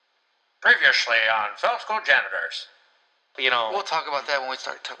Previously on Film School Janitors. You know, We'll talk about that when we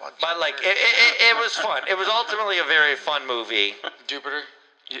start talking about but like it was fun. It was ultimately a very fun movie. Jupiter.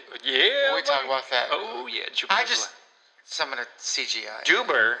 Yeah. We talk about that. Oh yeah, Some of the CGI.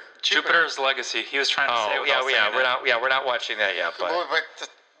 Jupiter's Legacy. He was trying to say. We're not watching that yet, but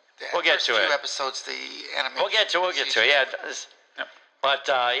we'll get to it. 2 episodes, the animation. We'll get to it. Yeah. Yep. But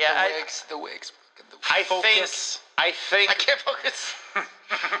The wigs. I think I can't focus.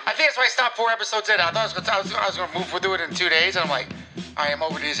 I think that's why I stopped 4 episodes in. I thought I was going to move through it in 2 days, and I'm like, I am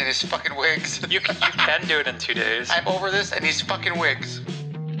over these and his fucking wigs. You can do it in 2 days. I'm over this and these fucking wigs.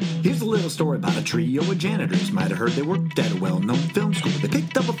 Here's a little story about a trio of janitors. Might have heard they worked at a well-known film school. They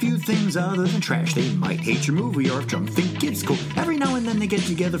picked up a few things other than trash. They might hate your movie or if drunk think it's cool. Every now and then they get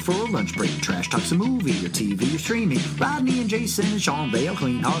together for a lunch break. Trash talks a movie or TV or streaming. Rodney and Jason and Sean, they'll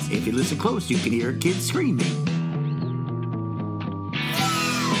clean house. If you listen close, you can hear kids screaming.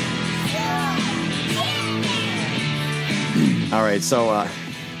 All right, so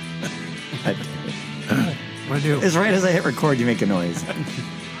What do? as right as I hit record, you make a noise.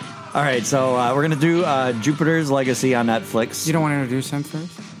 All right, so we're gonna do Jupiter's Legacy on Netflix. You don't want to introduce him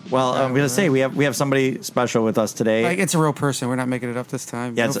first? Well, I'm gonna say we have somebody special with us today. Like it's a real person. We're not making it up this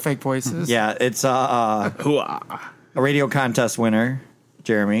time. Yeah, no it's fake voices. Yeah, it's a radio contest winner,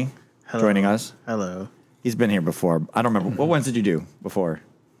 Jeremy, joining us. Hello. He's been here before. I don't remember. What ones did you do before?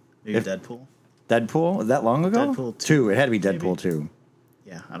 Maybe Deadpool? Deadpool? Was that long ago? Deadpool 2. It had to be Deadpool maybe. 2.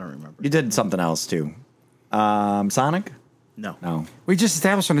 Yeah, I don't remember. You did something else too. Sonic? No. We just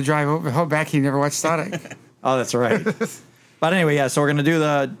established on the drive over back he never watched Sonic. Oh, that's right. But anyway, yeah, so we're going to do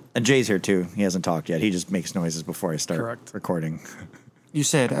and Jay's here too. He hasn't talked yet. He just makes noises before I start recording. You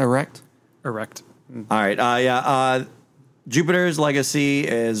said erect? Erect. All right. Jupiter's Legacy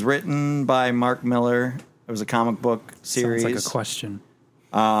is written by Mark Miller. It was a comic book series. Sounds like a question.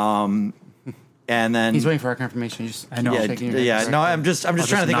 And then he's waiting for our confirmation. I know. No, I'm just trying to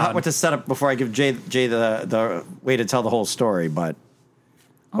think about what to set up before I give Jay the way to tell the whole story. But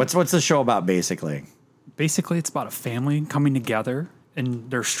what's the show about basically? Basically, it's about a family coming together and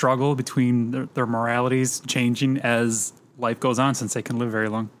their struggle between their moralities changing as life goes on, since they can live very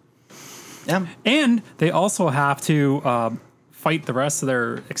long. Yeah, and they also have to fight the rest of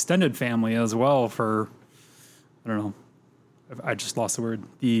their extended family as well for, I don't know, I just lost the word.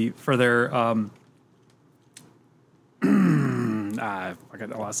 For their I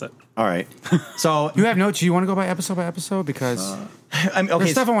lost it. All right. So you have notes. Do you want to go by episode? Because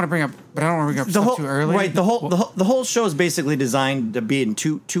there's stuff I want to bring up, but I don't want to bring up stuff too early. Right. The whole show is basically designed to be in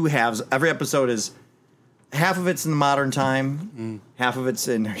two halves. Every episode is half of it's in the modern time, half of it's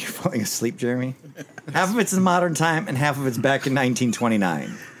in. Are you falling asleep, Jeremy? Half of it's in modern time, and half of it's back in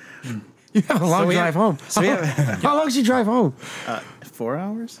 1929. You have a long drive home. How long did you drive home? 4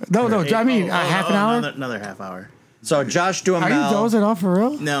 hours? No. I mean, half an hour? Another half hour. So Josh Duhamel. Are you dozing off for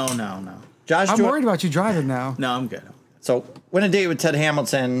real? No. I'm worried about you driving now. No, I'm good. So Win a Date with Ted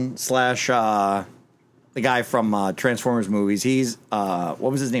Hamilton / the guy from Transformers movies. He's what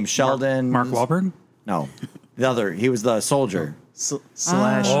was his name? Sheldon. Mark Wahlberg? No, the other. He was the soldier.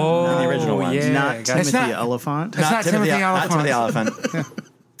 Slash in the original one. Yeah, not Timothy Elephant. Not Timothy Elephant. Not Timothy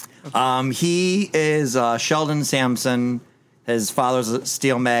Elephant. He is Sheldon Sampson. His father's a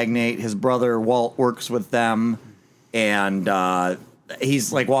steel magnate. His brother Walt works with them, and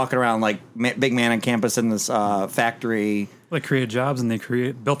he's like walking around like big man on campus in this factory. They create jobs and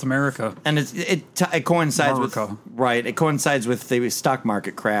they built America. And it coincides with It coincides with the stock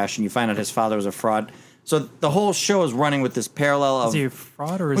market crash, and you find out his father was a fraud. So the whole show is running with this parallel of... Is he a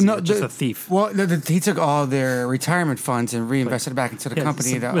fraud or is he just a thief? Well, he took all their retirement funds and reinvested it back into the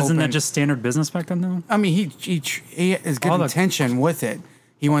company. Wasn't that just standard business back then, though? I mean, he has good intention with it.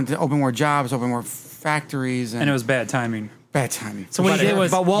 He wanted to open more jobs, open more factories. And it was bad timing. Bad timing. So what he did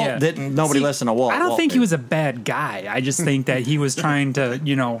was... But Walt didn't... Nobody listened to Walt. I don't think he was a bad guy. I just think that he was trying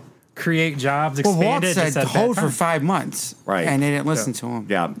to, create jobs, expand it. Well, Walt said hold for 5 months. Right. And they didn't listen to him.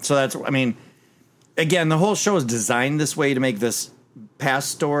 Yeah. So that's... I mean... Again, the whole show is designed this way to make this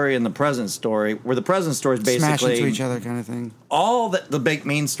past story and the present story, where the present story is basically... Smash into each other kind of thing. All that the big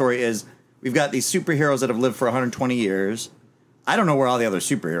main story is, we've got these superheroes that have lived for 120 years. I don't know where all the other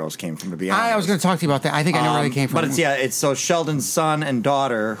superheroes came from, to be honest. I was going to talk to you about that. I think I know where they came from. But it's so Sheldon's son and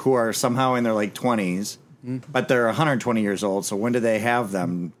daughter, who are somehow in their like 20s, but they're 120 years old, so when do they have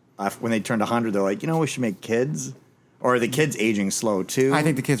them? When they turned 100, they're like, we should make kids? Or are the kids aging slow, too? I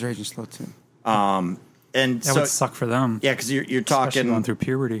think the kids are aging slow, too. And that would suck for them. Yeah, because you're talking... Especially going through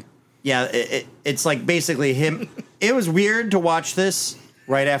puberty. Yeah, it's like basically him... It was weird to watch this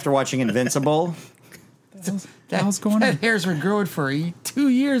right after watching Invincible. the hell's going on? That hair's been growing for 2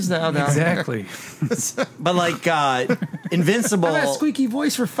 years now. Exactly. But like Invincible, I've had a squeaky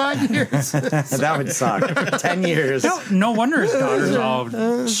voice for 5 years. that would suck. 10 years. No wonder his daughter's all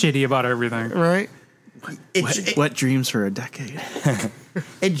shitty about everything. Right? Wet dreams for a decade.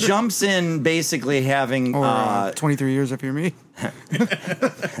 It jumps in basically having Or 23 years if you're me.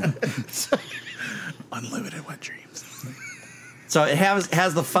 Unlimited wet dreams. So it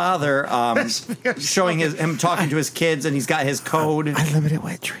has the father showing him talking to his kids, and he's got his code. Unlimited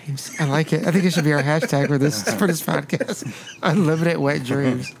wet dreams. I like it. I think it should be our hashtag for this podcast. Unlimited wet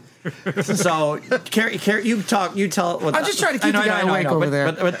dreams. So, Carrie, you tell. I'm just trying to keep the guy awake over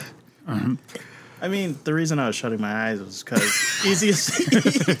there. But I mean, the reason I was shutting my eyes was because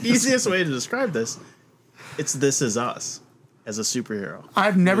easiest way to describe this, it's This Is Us as a superhero.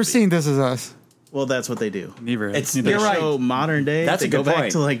 I've never seen This Is Us. Well, that's what they do. Neither. It's They you're right. show modern day. That's they a good go back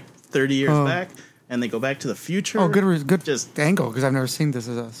point. to like 30 years back, and they go back to the future. Oh, good Just angle because I've never seen This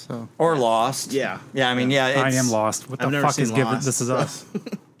Is Us. So Or Lost. Yeah. Yeah, I mean, yeah. I it's- am lost. What I've the never fuck is seen given? Lost, This is so. us.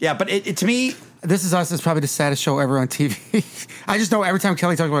 Yeah, but it to me, This Is Us is probably the saddest show ever on TV. I just know every time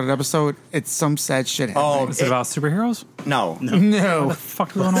Kelly talks about an episode, it's some sad shit happening. Is it about superheroes? no. No.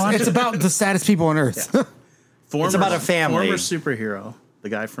 Fuck, we want to watch It's it. about the saddest people on earth. Former, about a family. Former superhero. The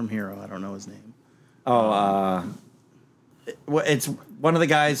guy from Hero. I don't know his name. It's one of the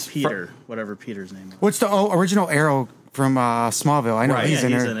guys. Peter. Whatever Peter's name is. What's the original Arrow from Smallville? I know Right. he's Yeah,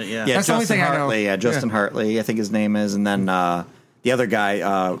 in he's there. in it, yeah. Yeah, That's the only Justin thing I know. Hartley. Yeah, Justin Hartley, I think his name is, and then the other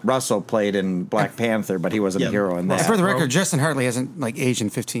guy, Russell, played in Black Panther, but he wasn't a Yeah. hero in And that. for the record, Justin Hartley hasn't like aged in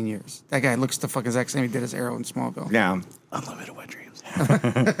 15 years. That guy looks the fuck exact same he did as Arrow in Smallville. Yeah, Unlimited wet dreams.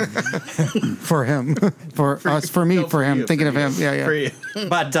 For him, for us, for me, No, for him, you, thinking for of him. you. Yeah, For yeah. you.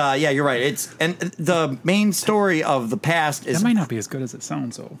 but yeah, you're right. And the main story of the past That is might not be as good as it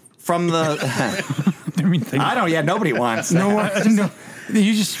sounds, though. from the. I mean, think I don't. Yeah, nobody wants. That. No one, no.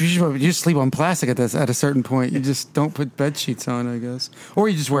 You just sleep on plastic at a certain point. You just don't put bed sheets on, I guess, or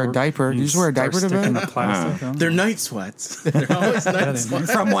you just wear a diaper. You just wear a start diaper to sticking bed. the plastic on. They're night sweats. They're always night sweats.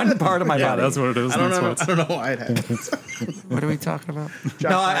 From one part of my Yeah, body. that's what it is. I don't night know. sweats. I don't know why it happens. What are we talking about?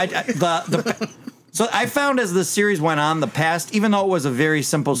 No, so I found as the series went on, the past, even though it was a very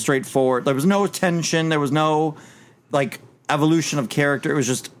simple, straightforward, there was no tension, there was no like evolution of character. It was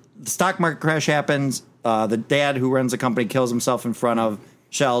just the stock market crash happens. The dad who runs the company kills himself in front of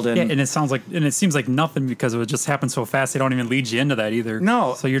Sheldon. Yeah, and it seems like nothing because it would just happen so fast. They don't even lead you into that either.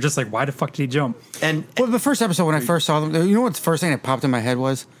 No. So you're just like, why the fuck did he jump? And Well, the first episode when I first saw them, you know what the first thing that popped in my head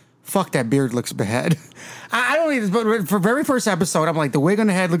was? Fuck, that beard looks bad. I don't even, but for very first episode, I'm like, the wig on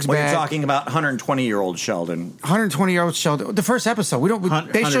the head looks well, bad. you're talking about 120-year-old Sheldon. 120-year-old Sheldon. The first episode,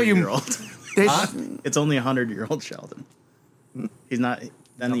 they show you. 100-year-old. They, It's only 100-year-old Sheldon. He's not.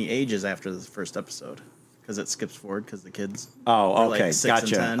 Then he ages after the first episode because it skips forward because the kids. are Oh, like okay, 6 and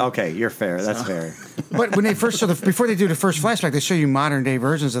gotcha. 10. Okay, you're fair. That's fair. But when they first show before they do the first flashback, they show you modern day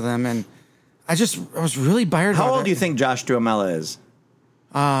versions of them, and I was really bothered. How old do you think Josh Duhamel is?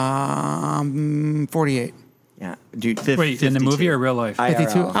 48. Yeah, Wait, in the movie or real life? 52.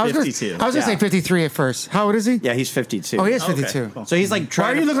 IRL. I was gonna 52. say 53 at first. How old is he? Yeah, he's 52. Oh, he is Okay, 52. cool. So he's like Why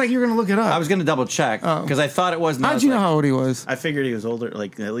trying. do you look like you're going to look it up? I was going to double check because I thought it was. and I How'd was you know like- how old he was? I figured he was older,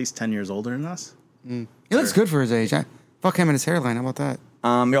 like at least 10 years older than us. He looks good for his age. Fuck him and his hairline. How about that?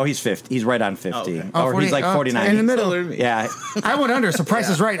 No, he's 50. He's right on 50. Oh, okay. Oh, Or he's 48. like Oh, 49. in the middle. Older than me. Yeah, I went under, so Price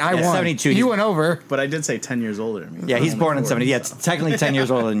is right. I Yeah, won. 72. You went over. But I did say 10 years older than me. yeah, he's I'm born in only 70. 40, Yeah, it's so. technically 10 years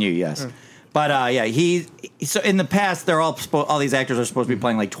older than you. Yes, but yeah, he. So in the past, they're all these actors are supposed to be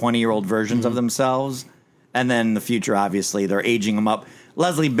playing like 20-year-old versions of themselves, and then in the future, obviously, they're aging them up.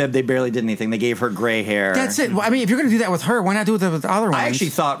 Leslie Bibb, they barely did anything. They gave her gray hair. That's it. Well, I mean, if you're going to do that with her, why not do it with the other ones? I actually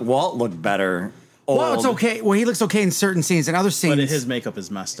thought Walt looked better. Well, it's old. okay. Well, he looks okay in certain scenes. In other scenes, But his makeup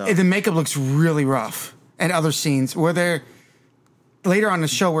is messed up. the makeup looks really rough. And other scenes where they're later on in the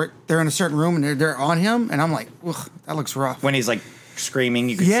show where they're in a certain room and they're on him, and I'm like, ugh, that looks rough. When he's like screaming,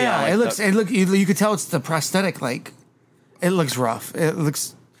 you can see. Yeah, how, like, it looks. You could tell it's the prosthetic. Like, it looks rough. It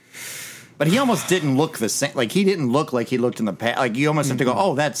looks. But he almost didn't look the same. Like he didn't look like he looked in the past. Like you almost have to go,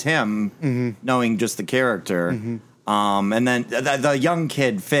 oh, that's him, knowing just the character. And then the young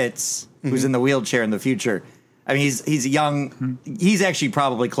kid Fitz, who's in the wheelchair in the future. I mean, he's young. He's actually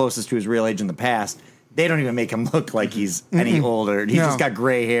probably closest to his real age in the past. They don't even make him look like he's any older. He's No. just got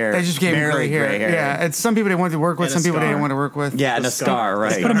gray hair. They just gave him barely gray hair. Yeah, it's some people they wanted to work with, And a some people they scar. didn't want to work with. Yeah, and The a scar, scar.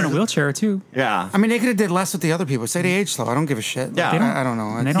 right? Put him in a wheelchair too. Yeah. I mean, they could have did less with the other people. Say they age slow. I don't give a shit. Yeah. I don't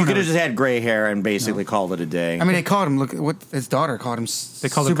know. And they You don't could have know. just had gray hair and basically called it a day. I mean, they called him. Look, what his daughter called him. They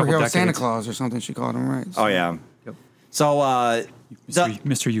called it a couple superhero Santa decades. Claus or something. She called him right. oh yeah. Yep. So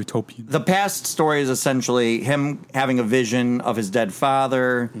Mr. Utopian. The past story is essentially him having a vision of his dead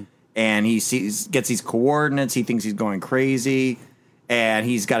father, and he gets these coordinates. He thinks he's going crazy, and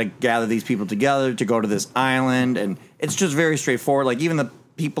he's got to gather these people together to go to this island. And it's just very straightforward. Like, even the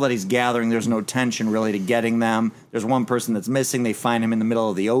people that he's gathering, there's no tension really to getting them. There's one person that's missing. They find him in the middle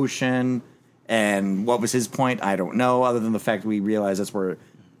of the ocean. And what was his point? I don't know, other than the fact that we realize that's where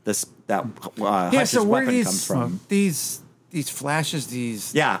Hutch's weapon comes from. These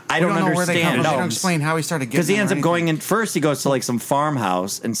flashes, I don't know where they come understand. from. They don't explain how he started getting them. Because he ends or up going anything. in first. He goes to like some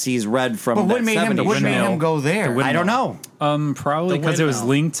farmhouse and sees Red from. But what that made 70s him show. go there? I don't know. Probably because it was windmill.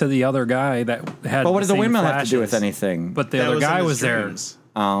 linked to the other guy that had. But what the did the same windmill have to flashes. do with anything? But the That other was in guy his was there. dreams.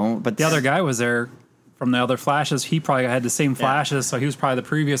 Oh, but The other guy was there from the other flashes. He probably had the same flashes, so he was probably the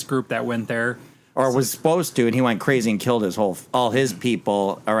previous group that went there. or was supposed to, and he went crazy and killed all his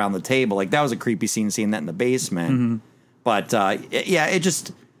people around the table. Like, that was a creepy scene, seeing that in the basement. Mm-hmm. But yeah, it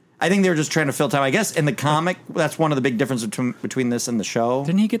just. I think they were just trying to fill time. I guess in the comic, that's one of the big differences between this and the show.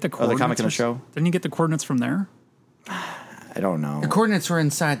 Didn't he get the Or coordinates? the comic and the show? Didn't he get the coordinates from there? I don't know. The coordinates were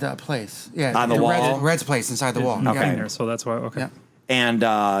inside that place. Yeah, On the wall? Red's place inside the wall. Nothing Okay. there, so that's why. Okay. Yeah. And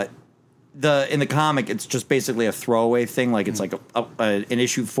in the comic, it's just basically a throwaway thing. Like, it's like an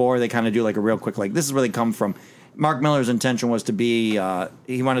issue 4. They kind of do like a real quick, like, this is where they come from. Mark Miller's intention was to be,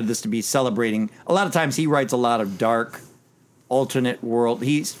 he wanted this to be celebrating. A lot of times he writes a lot of dark, alternate world.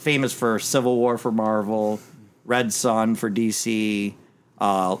 He's famous for Civil War for Marvel, Red Son for DC,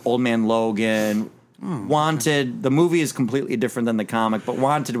 Old Man Logan. Wanted, the movie is completely different than the comic, but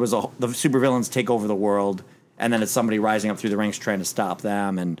Wanted was the supervillains take over the world, and then it's somebody rising up through the ranks trying to stop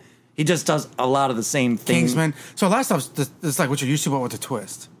them, and he just does a lot of the same things. Kingsman. So a lot of stuff's it's like what you're used to, but with a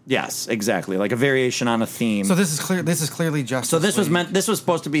twist. Yes, exactly, like a variation on a theme. So this is clear. This is clearly Justice. So this was League. meant. This was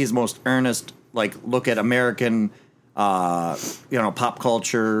supposed to be his most earnest, like, look at American, pop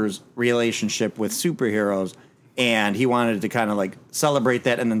culture's relationship with superheroes, and he wanted to kind of like celebrate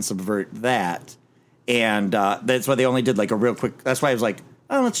that and then subvert that, and that's why they only did like a real quick. That's why I was like,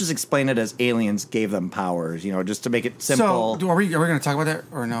 oh, let's just explain it as aliens gave them powers, just to make it simple. So are we going to talk about that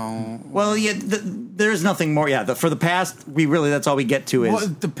or no? Well, yeah, there's nothing more. Yeah, for the past, that's all we get to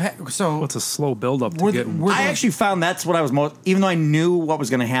is. So It's a slow build up to We're get. the- we're I actually found that's what I was most, even though I knew what was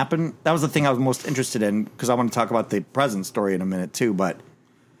going to happen, that was the thing I was most interested in, because I want to talk about the present story in a minute too, but.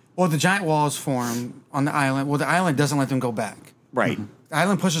 well, the giant walls form on the island. Well, the island doesn't let them go back. Right. The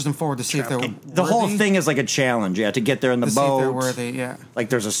island pushes them forward to see if they're The whole worthy, thing is like a challenge, to get there in the to see if they're boat. worthy. Yeah. Like,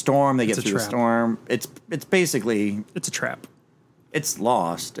 there's a storm, they get It's a through the trap. storm. It's basically, It's a trap, it's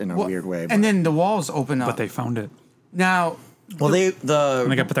lost in a Well, weird way. And then the walls open up. but they found it. Now, well, And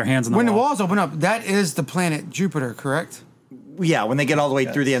they got to put their hands on the when the wall. walls open up, that is the planet Jupiter, correct? yeah, when they get all the way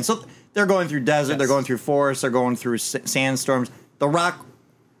through the end. So they're going through desert, they're going through forest, they're going through sandstorms. The rock,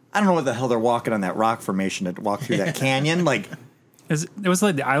 I don't know what the hell they're walking on that rock formation to walk through that canyon. Like, It was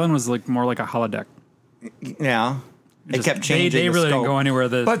like the island was like more like a holodeck. yeah. It Just- kept changing. They the really didn't scope. go anywhere.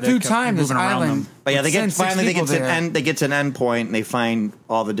 But they through kept time, this moving around island. them. But yeah, they sends six finally people to an there. end. They get to an end point, and they find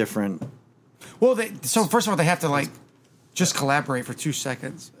all the different. Well, so first of all, they have to like just collaborate for 2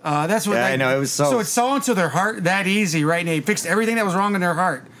 seconds. That's what Yeah, I know, it was so- it's so into their heart that easy, right? And they fixed everything that was wrong in their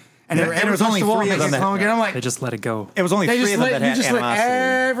heart, and Yeah, and it was only 3 of them that- Again. I'm like, They just let it go. It was only they 3 just of them let that you had just let animosity. They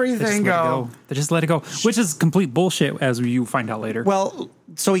just everything let it go. They just let it go, which is complete bullshit, as you find out later. Well,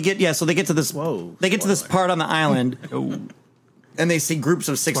 so they get to this. Whoa, They get to this part on the island, and they see groups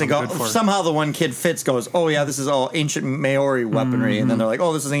of 6. They What I'm go. good for. Somehow the one kid Fitz goes, "Oh yeah, this is all ancient Maori weaponry," and then they're like,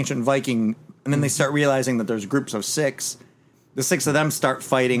 "Oh, this is ancient Viking," and then they start realizing that there's groups of 6. The 6 of them start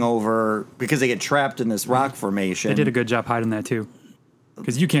fighting over because they get trapped in this rock formation. They did a good job hiding that too,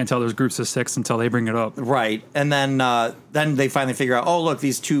 because you can't tell there's groups of 6 until they bring it up. Right, and then they finally figure out, oh, look,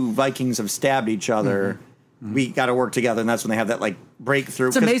 these 2 Vikings have stabbed each other. We got to work together, and that's when they have that like breakthrough.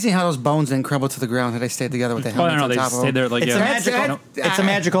 It's amazing how those bones didn't crumble to the ground. How they stayed together with the Well, I helmets don't know. on They top just of stayed them. there like It's yeah, it's a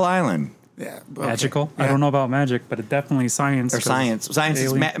magical island Yeah, okay. magical. I Yeah. don't know about magic, but it definitely science. or 'cause science. Science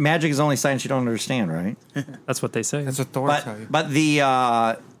is alien- magic is only science you don't understand, right? That's what they say. That's what Thor But tell you.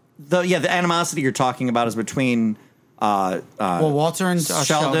 the animosity you're talking about is between Well, Walter and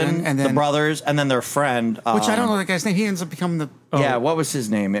Sheldon, and then the brothers, and then their friend. which I don't know that guy's name. He ends up becoming the Yeah, what was his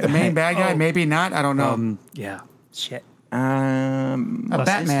name? the main bad guy. Maybe not. I don't know. Yeah. Shit. A what's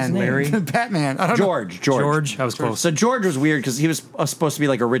Batman. his name? Larry? Batman. I don't know. George. I was close. So George was weird because he was supposed to be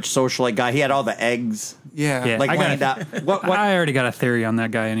like a rich socialite guy. He had all the eggs. Yeah. Yeah. Like I got lined it. up. What? I already got a theory on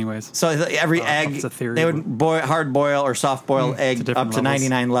that guy, anyways. So every egg, it's a theory. they would hard boil or soft boil egg different up to levels.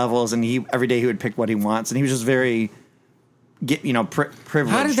 99 levels, and every day he would pick what he wants, and he was just very, privileged.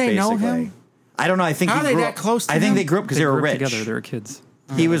 How did they know basically. him? I don't know. I think How he are they grew that up- close to I think him? they grew up because they were grew up rich. together. They were kids.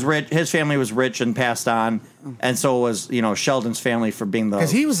 He was rich. His family was rich and passed on, and so was Sheldon's family for being the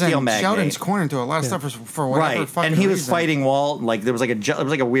Because he was steel in magnate. Sheldon's corner through a lot of stuff for whatever Right, fucking and he was reason. fighting Walt. Like there was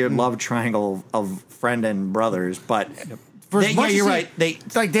like a weird love triangle of friend and brothers. But For as yeah, much as you're he- right.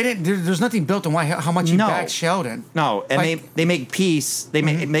 It's like they didn't. There's nothing built on how much he No. backed Sheldon. No, and Like- they make peace. They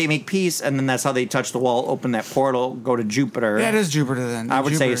make peace, and then that's how they touch the wall, open that portal, go to Jupiter. Yeah, it is Jupiter then. I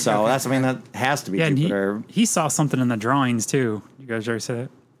would say Jupiter, so. okay. That has to be Yeah, and Jupiter. he saw something in the drawings too. You guys already said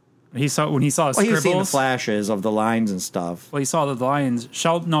it. When he saw Well, he was seeing the scribbles. flashes of the lines and stuff. Well, he saw the lines.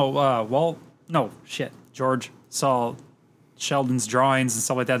 George saw Sheldon's drawings and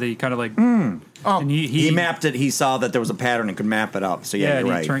stuff like that. That he kind of like. Oh, And He mapped it. He saw that there was a pattern and could map it up. So yeah, and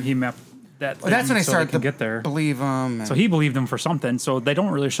you're right. he mapped that. well, that's thing when I so started they can to get there. believe him. So he believed him for something. So they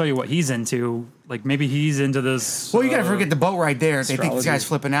don't really show you what he's into. Like maybe he's into this. Well, you got to forget the boat right there. They think this astrology. guy's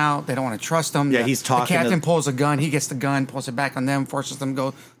flipping out. They don't want to trust him. Yeah, he's talking The captain to- pulls a gun. He gets the gun, pulls it back on them, forces them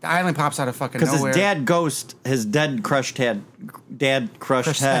to go. The island pops out of fucking Because nowhere. his dead crushed head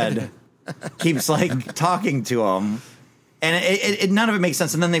keeps like talking to him, and it none of it makes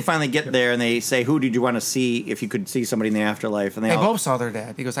sense. And then they finally get there and they say, "Who did you want to see if you could see somebody in the afterlife?" And They both saw their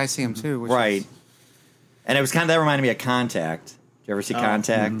dad. He goes, "I see him too." Which right. is- And it was kind of that reminded me of Contact. Did you ever see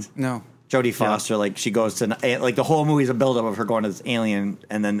Contact? no. Jodie Foster, like she goes to like the whole movie's a buildup of her going to this alien,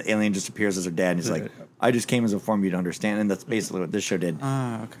 and then the alien just appears as her dad. And he's like, "I just came as a form you'd understand," and that's basically what this show did.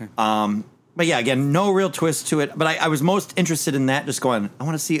 Ah, okay. But yeah, again, no real twist to it. But I was most interested in that, just going, I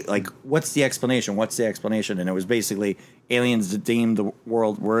want to see, like, what's the explanation? What's the explanation? And it was basically aliens deemed the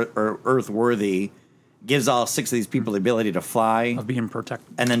world Earth worthy, gives all 6 of these people the ability to fly, of being protected.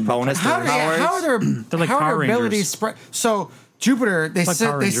 and then bonus How, powers. how are their They're like how Power are their abilities Rangers. spread? So Jupiter, they like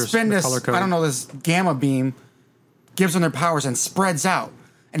Power they Rangers, spend the this color code. I don't know this gamma beam, gives them their powers and spreads out.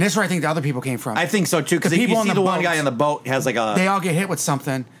 And this is where I think the other people came from. I think so, too, because The you people on see the the one boat, guy on the boat has like a... They all get hit with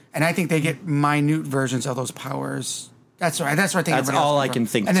something, and I think they get minute versions of those powers. That's right. That's where I think. That's everybody else all came I can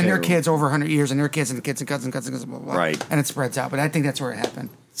from. think, And then their too. kids over 100 years, and their kids and kids and cousins, blah, blah, blah. Right. And it spreads out. But I think that's where it happened.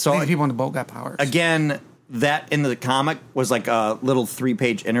 So I think the people on the boat got powers. Again, that in the comic was like a little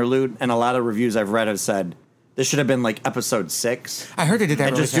 3-page interlude, and a lot of reviews I've read have said this should have been like episode 6. I heard they did that.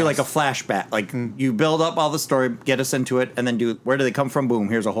 And really just do like a fast. flashback. Like you build up all the story, get us into it, and then do where do they come from? Boom,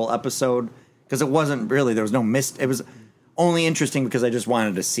 here's a whole episode. Because it wasn't really, there was no it was only interesting because I just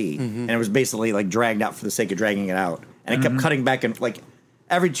wanted to see. And it was basically like dragged out for the sake of dragging it out. And it kept cutting back and like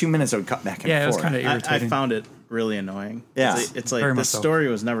every 2 minutes it would cut back and Yeah, it was forth. kind of I irritating. found it really annoying. Yeah. It's like Very the much so. story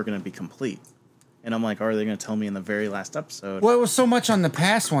was never going to be complete. And I'm like, are they going to tell me in the very last episode? Well, it was so much on the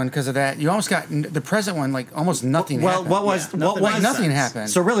past one because of that. You almost got the present one, like almost nothing Well, happened. what was Yeah, what nothing was makes nothing sense. happened.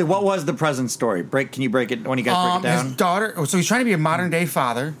 So really, what was the present story? Can you break it when you guys break it down? His daughter, so he's trying to be a modern day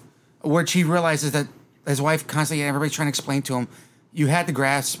father, which he realizes that his wife constantly, everybody's trying to explain to him, you had the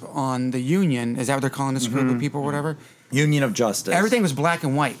grasp on the Union. Is that what they're calling this group of people or whatever? Union of Justice. Everything was black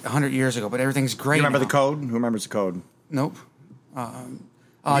and white 100 years ago, but everything's gray. You remember now. the code? Who remembers the code? Nope.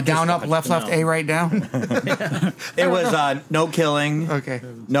 Down, up, left, left, A, right, down. It was no killing. Okay.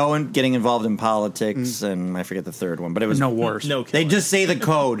 No one getting involved in politics, and I forget the third one, but it was no wars. No, They just say the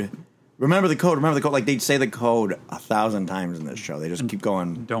code. Remember the code. Remember the code. Like they'd say the code 1,000 times in this show. They just keep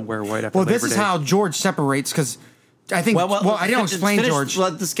going. Don't wear white after Well, Labor this is Day. how George separates because I think. Well, I didn't explain finish, George.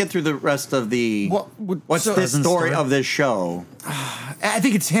 Let's get through the rest of the. What's so- the Present story story? of this show? I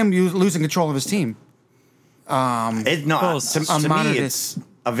think it's him losing control of his team. It, no, Well, to modern me, day- it's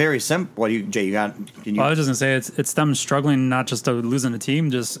a very simple. What do you, Jay? You got? Can you? Well, I was just gonna say it's them struggling not just to losing a team,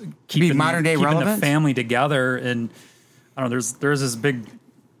 just keeping modern day keeping relevant? the family together. And I don't know. There's this big.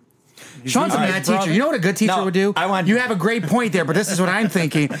 Sean's a mad teacher. You know what a good teacher No, would do? You have a great point there, but this is what I'm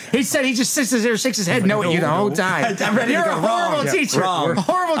thinking. He said he just sits there, shakes his head no at you the whole time. I'm ready You're to go a horrible wrong. teacher. Wrong. A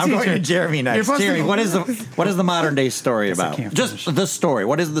horrible I'm teacher. going to Jeremy You're next. supposed to- Jeremy, what is the modern day story about? can't Just finish. the story.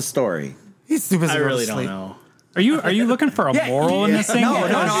 What is the story? He's too busy I going to really don't sleep. know. Are you looking for a Yeah, moral in yeah. this thing? No,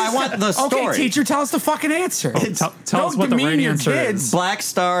 I want the story. Okay, teacher, tell us the fucking answer. Tell Don't us what the demean right your answer kids. is. Black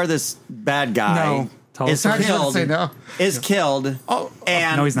Star, this bad guy, No. Tell is us. I just wanted to killed. say no. Is killed. Oh,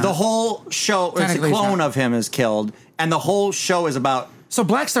 and no, he's not. the whole show, it's a Technically he's clone not. of him is killed, and the whole show is about. So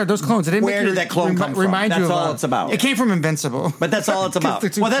Black Star, those clones, it didn't Where make did that clone come from? remind you That's of all it's about. It came from Invincible. But that's all it's about. The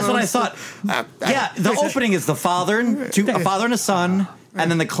two Well, that's what I clones. thought. Yeah, the opening is the father and a father and a son,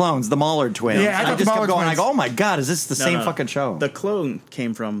 and then the clones, the Mallard twins. Yeah, I And thought I just the kept Mallard going. I twins- go, oh my god, is this the No, same no. fucking show? The clone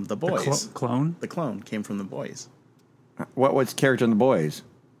came from the boys. Clone. The clone came from the boys. What's character in the boys?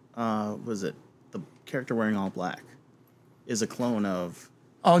 Was it the character wearing all black? Is a clone of.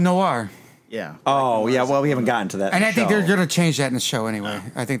 Oh, Noir. Yeah. Oh, yeah. Well, we haven't gotten to that. And I think they're show. going to change that in the show anyway.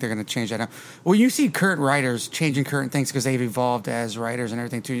 I think they're going to change that now. Well, you see current writers changing current things because they've evolved as writers and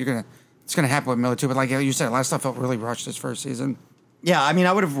everything too. It's going to happen with Miller too. But like you said, a lot of stuff felt really rushed this first season. Yeah, I mean,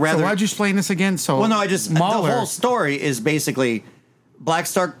 I would have rather. So why'd you explain this again? So Well, no, I just Mahler, the whole story is basically Black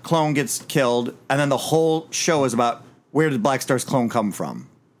Star clone gets killed, and then the whole show is about where did Black Star's clone come from.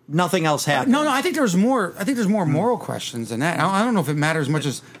 Nothing else happened. No, I think there's more. I think there's more moral questions than that. I don't know if it matters as much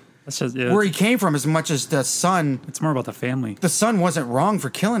as That's just where he came from, as much as the son. It's more about the family. The son wasn't wrong for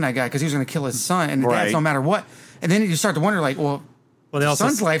killing that guy because he was going to kill his son, and the Right. dad's no matter what. And then you start to wonder, like, well, Well, they the also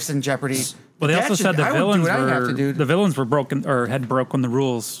son's life's in jeopardy. Well, they Dad also should- said the I would do villains what I have to were do. the villains were broken or had broken the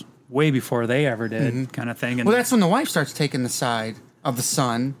rules way before they ever did, kind of thing. And Well, that's when the wife starts taking the side of the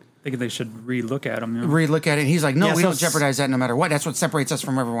son. thinking they should relook at them. You know? Relook at it. And he's like, no, Yeah, we so don't jeopardize that no matter what. That's what separates us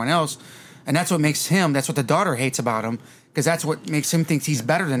from everyone else. And that's what makes him, that's what the daughter hates about him, because that's what makes him think he's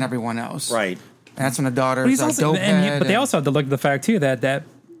better than everyone else. Right. And that's when the daughter But is he's a also, dopehead. but they also have to look at the fact too that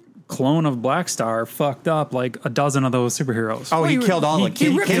clone of Black Star fucked up like a dozen of those superheroes. Oh, he killed all the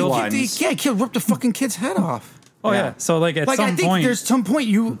kid ripped ones. He ripped the fucking kid's head off. Oh, yeah. So like at Like, some I think point, there's some point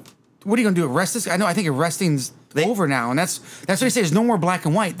what are you going to do, arrest this guy? No, I think arresting's over now. And that's what they say. There's no more black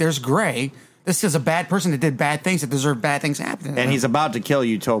and white. There's gray. This is a bad person that did bad things that deserve bad things happening. And he's about to kill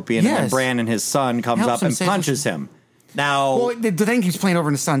Utopian, and then Yes. Brandon, his son, comes Helps up him and save punches him. Now, Well, the thing keeps playing over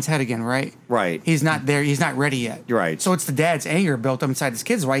in the son's head again, right? Right. He's not there. He's not ready yet. Right. So it's the dad's anger built up inside his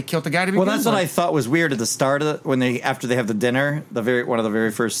kids. Why he killed the guy to begin well, that's what I with. thought was weird at the start of after they have the dinner, one of the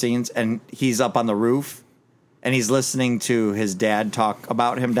very first scenes, and he's up on the roof, and he's listening to his dad talk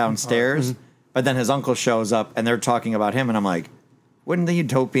about him downstairs, but then his uncle shows up, and they're talking about him, and I'm like, wouldn't the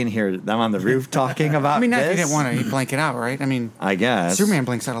Utopian hear them on the roof talking about I mean, this? he didn't want to blank it out, right? I mean, I guess. Superman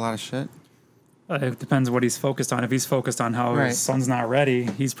blanks out a lot of shit. it depends what he's focused on. If he's focused on how Right. his son's not ready,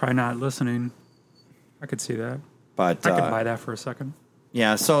 he's probably not listening. I could see that. But I could buy that for a second.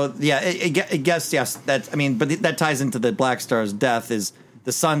 yeah, so yeah, I guess yes. But that ties into the Black Star's death. Is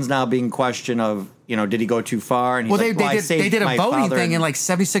the son's now being questioned of did he go too far? And he's Well, like, they I did saved a my voting father thing, and like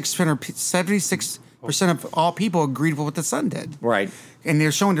 76% of all people agreed with what the son did. right. And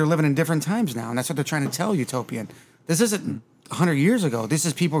they're showing they're living in different times now, and that's what they're trying to tell Utopian. This isn't 100 years ago. This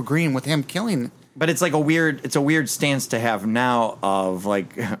is people agreeing with him killing. But it's like a weird stance to have now of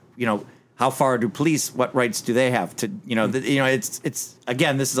like how far do police, what rights do they have to it's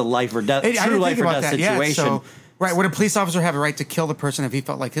again, this is a life or death, I true didn't life think or about death that. Yeah, situation. so, right, would a police officer have a right to kill the person if he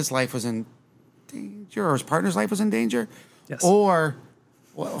felt like his life was in danger or his partner's life was in danger? Yes. Or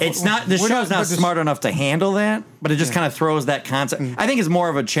It's not. The show's not smart enough to handle that, but it just kind of throws that concept. I think it's more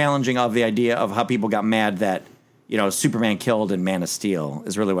of a challenging of the idea of how people got mad that Superman killed in Man of Steel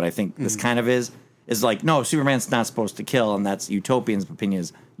is really what I think this kind of is. Is like, no, Superman's not supposed to kill, and that's Utopian's opinion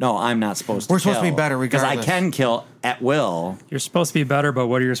is, no, I'm not supposed to. We're supposed to be better because I regardless. can kill at will. You're supposed to be better, but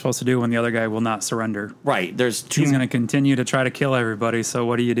what are you supposed to do when the other guy will not surrender? Right. There's two. He's going to continue to try to kill everybody. So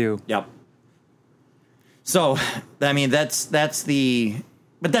what do you do? Yep. So, I mean, that's the.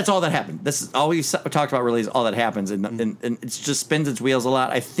 But that's all that happened. This is all we talked about. Really, is all that happens, and it just spins its wheels a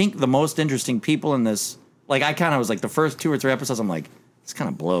lot. I think the most interesting people in this, like, I kind of was like the first 2 or 3 episodes. I'm like, this kind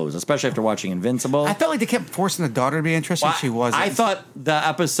of blows, especially after watching Invincible. I felt like they kept forcing the daughter to be interested. Well, She wasn't. I thought the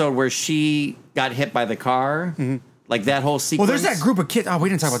episode where she got hit by the car, like that whole sequence. Well, there's that group of kids. Oh, we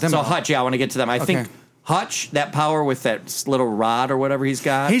didn't talk about them. So at all. Hutch, yeah, I want to get to them. I think Okay. Hutch, that power with that little rod or whatever he's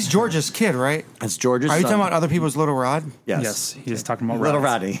got. He's George's kid, right? That's George's Are you son. talking about other people's little rod? Yes. He's talking about Little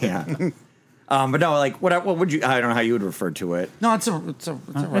rods. Roddy, yeah. But no, like what would you? I don't know how you would refer to it. No, it's a rod.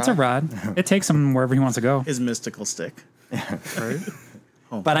 It's a rod. It takes him wherever he wants to go. His mystical stick. Right?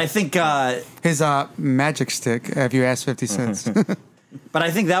 But I think, His magic stick. If you ask 50 cents. but I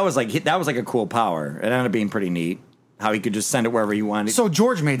think that was like a cool power. It ended up being pretty neat how he could just send it wherever he wanted. So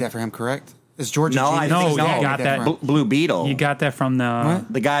George made that for him, correct? Is George? No, I think No, no. he got made that. for him. Blue Beetle. You got that from the.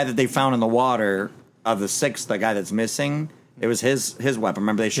 the guy that they found in the water of the 6th, the guy that's missing. It was his weapon.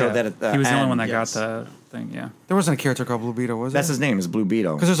 Remember they showed Yeah. that at the he was the only end. one that Yes. got the thing. Yeah. There wasn't a character called Blue Beetle, was there? That's his name is Blue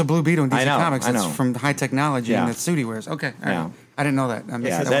Beetle. Because there's a Blue Beetle in DC I know, Comics I that's know. from high technology Yeah. and that suit he wears. Okay, all right. Yeah. I didn't know that. I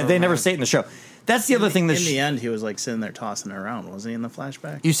missed Yeah, that they one. never say it in the show. That's the other thing. In the end, he was like sitting there tossing it around, wasn't he? In the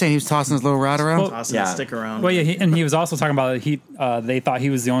flashback, You saying he was tossing his little rod around? tossing Yeah. the stick around. Well, yeah, and he was also talking about they thought he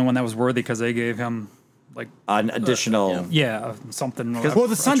was the only one that was worthy because they gave him like an additional. something. well,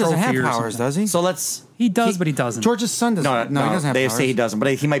 the son doesn't have trophy or powers, something. does he? So let's. He does, but he doesn't. George's son doesn't. No, he doesn't have they powers. say he doesn't,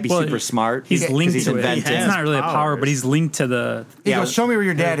 but he might be Well, super smart. He's linked he's to it. invented. It's not really a power, powers. but he's linked to the. He Yeah. goes, show me where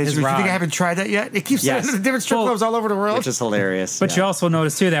your dad is. His You think rod. I haven't tried that yet? It keeps Yes. sending the different strip Well, clubs all over the world. Which is hilarious. But yeah. you also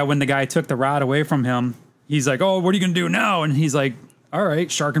notice too that when the guy took the rod away from him, he's like, "Oh, what are you gonna do now?" And he's like, all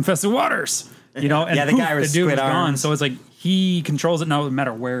right, shark infested waters, you know, and Yeah, the poof, guy with the dude squid was gone. arms. So it's like he controls it no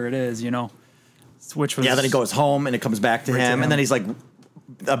matter where it is, you know. Which was Yeah, then he goes home and it comes back to him, and then he's like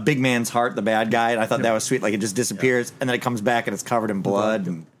a big man's heart, the bad guy, and I thought that was sweet. Like it just disappears, and then it comes back and it's covered in blood.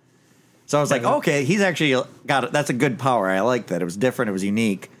 And so I was like, okay, he's actually got it. That's a good power. I like that. It was different. It was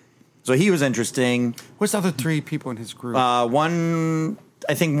unique. So he was interesting. What's the other 3 people in his group? One,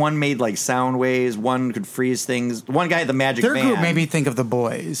 I think one made like sound waves. One could freeze things. One guy had the magic Their van. group made me think of the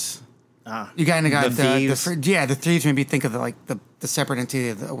boys. You kind of got The thieves? the thieves made me think of the separate entity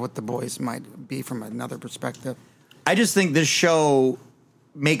of what the boys might be from another perspective. I just think this show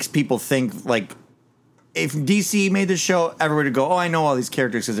makes people think like if DC made this show, everybody would go, "Oh, I know all these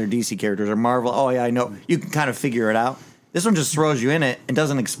characters because they're DC characters." Or Marvel, "Oh yeah, I know." You can kind of figure it out. This one just throws you in it and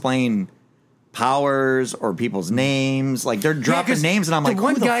doesn't explain powers or people's names. Like they're dropping 'cause names, and I'm like, the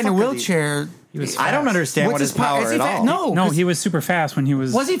one who the guy in a fuck are these? wheelchair. I don't understand what his power is he at fast? all. No, no, 'cause- he was super fast when he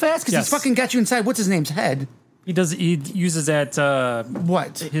was. was he fast? Because Yes. he's fucking got you inside. What's his name's head? He does. He uses that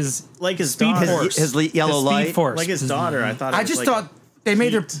What? his Like his speed daughter. force. His yellow His light. speed force. Like his daughter, I thought. It I was just like thought they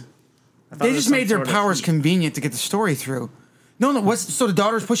made their heat. I thought they it was just some made their sort of powers heat. convenient to get the story through. No, so the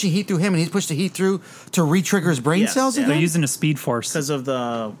daughter's pushing heat through him, and he's pushed the heat through to re-trigger his brain Yes, cells yeah. They're again. using a speed force. because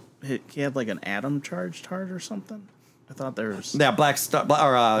of he had like an atom charged heart or something. I thought there was. Yeah, Black Star.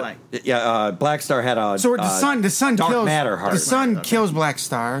 Black Star had a. So the sun dark kills matter heart. the sun kills Black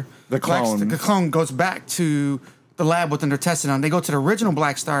Star. The clone. The clone goes back to the lab with them. They're testing on. They go to the original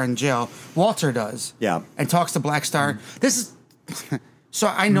Black Star in jail. Walter does. Yeah. And talks to Black Star. This is so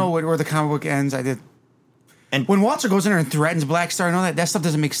I know where the comic book ends. I did. And When Walter goes in there and threatens Black Star and all that stuff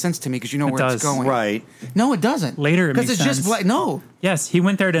doesn't make sense to me because you know It where it's does. going. right. No, it doesn't. Later it because makes it's just sense. Black. No. Yes, he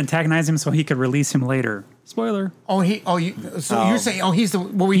went there to antagonize him so he could release him later. Spoiler. You're saying he's the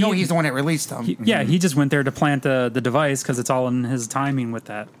we know he's the one that released them. Yeah, he just went there to plant the device because it's all in his timing with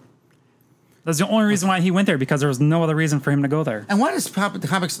that. That's the only reason why he went there, because there was no other reason for him to go there. And why does the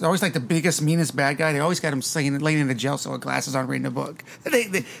comics always like the biggest, meanest bad guy? They always got him laying in the jail cell with glasses on, reading a book.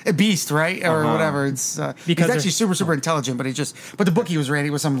 A beast, right, or whatever. It's Because he's actually super intelligent, but the book he was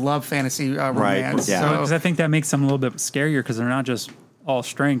reading was some love fantasy romance. yeah. So Because I think that makes them a little bit scarier because they're not just all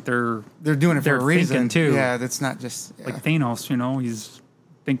strength. They're doing it for they're a reason thinking, too. Yeah, that's not just like Thanos. You know, he's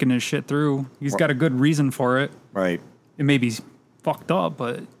thinking his shit through. He's got a good reason for it. Right. It may be fucked up,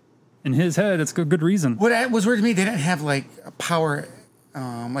 but in his head, it's a good reason. What was weird to me, they didn't have like a power.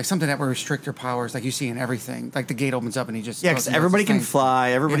 Like something that would restrict their powers, like you see in everything. Like the gate opens up and he just Yeah, goes because and does everybody his can thing. fly.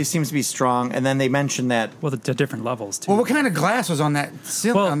 Everybody Yeah. seems to be strong. And then they mentioned that. Well, to different levels too. Well, what kind of glass was on that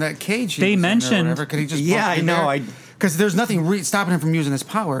Well, on that cage? they mentioned- Could he just Yeah, I know, because there's nothing stopping him from using his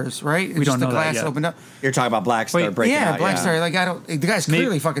powers, right? It's We just don't know the that glass yet. opened up. You're talking about Black Star Wait, breaking Yeah, out. Black Star. Like the guy's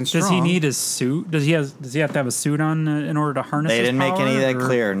clearly fucking strong. Does he need his suit? Does he have to have a suit on in order to harness? They his didn't make any of power, that or-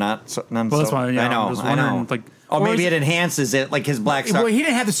 clear. None Well, that's so, why. Yeah, I know. I'm just I know. wondering, like, Oh, or maybe is it enhances it, like his Black Star. Well, he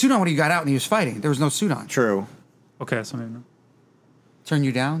didn't have the suit on when he got out and he was fighting. There was no suit on. True. Okay, so maybe not. Turn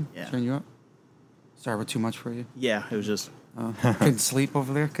you down. Yeah. Turn you up. Sorry, we're too much for you. Yeah, it was just. Couldn't sleep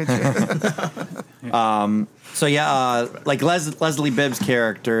over there, could you? So yeah, like Leslie Bibb's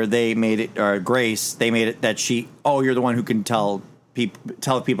character, they made it, or Grace, they made it that she. Oh, you're the one who can tell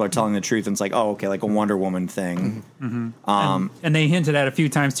if people are telling the truth, and it's like, oh, okay, like a Wonder Woman thing. And they hinted at a few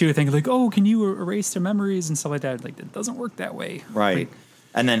times too, thinking like, oh, can you erase their memories and stuff like that? Like, it doesn't work that way. Right.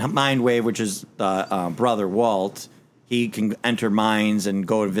 And then Mindwave, which is the brother Walt, he can enter minds and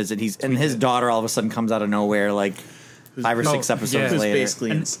go and visit. And his daughter all of a sudden comes out of nowhere, like 5 or 6 episodes yeah. Who's later.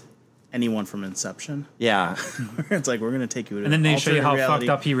 basically anyone from Inception. Yeah. It's like, we're gonna take you to And then they show you how alternate reality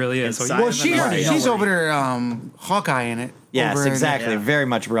fucked up he really is. So inside you- Well, of she's another she's reality. over there, Hawkeye in it. Yes, over in- exactly. Yeah. Very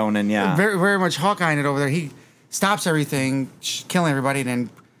much Ronin. Yeah. Very, very much Hawkeye in it over there. He stops everything, killing everybody, and then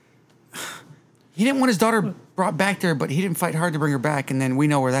he didn't want his daughter brought back there, but he didn't fight hard to bring her back, and then we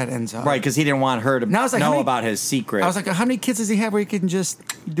know where that ends up. Right, because he didn't want her to Now it's like, how know many- about his secret. I was like, how many kids does he have where he can just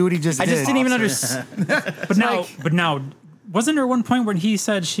do what he just I did? just didn't even understand. But now, wasn't there one point when he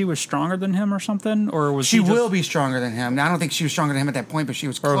said she was stronger than him or something, or was She he just- will be stronger than him. Now, I don't think she was stronger than him at that point, but she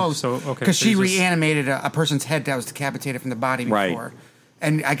was Or- close. so, okay, Because so she he's just- reanimated a person's head that was decapitated from the body Right. before.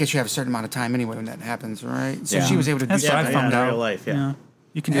 And I guess you have a certain amount of time anyway when that happens, right? So Yeah. she was able to do That's what I that. found in out. real life, yeah.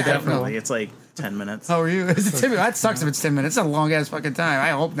 You can do that. For Definitely, it's like 10 minutes. How are you? Is it 10 minutes? That sucks if it's 10 minutes. It's a long ass fucking time. I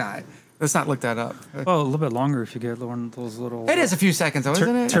hope not. Let's not look that up. well, a little bit longer if you get one of those little. It is a few seconds, though,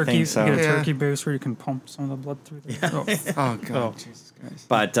 isn't it? Turkey. think so. You get a Yeah. turkey boost where you can pump some of the blood through. Oh. Oh, God. Oh. Jesus Christ.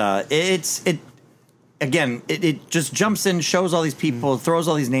 But it just jumps in, shows all these people, throws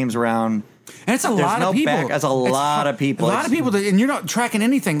all these names around. And it's a There's lot no of people. back- that's a lot of people. A lot of people, and you're not tracking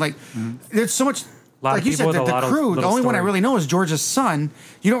anything. Like, there's so much. A lot like of you people said, with a lot the of crew. The little only one I story. really know is George's son.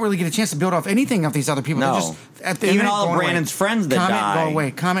 You don't really get a chance to build off anything of these other people. No. They're just at the Even end, all of going away. Brandon's friends that comment, die. go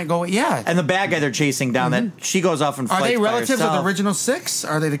away. Comment, go away. Yeah. And the bad guy they're chasing down, that she goes off and Are fights they by relatives of the herself. original 6?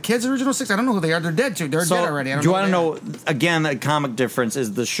 Are they the kids of the original 6? I don't know who they are. They're dead too. They're So, dead already. I don't do you know want to know, again, the comic difference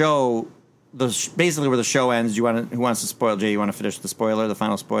is the show, basically where the show ends. Who wants to spoil? Jay, you want to finish the spoiler, the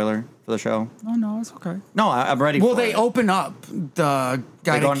final spoiler for the show? Oh no, it's okay. No, I'm ready Well, for they it. open up the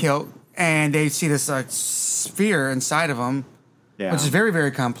guy They go that killed, and they see this sphere inside of him, Yeah. which is very, very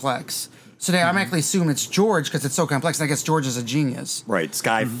complex. So they automatically assume it's George because it's so complex, and I guess George is a genius. Right,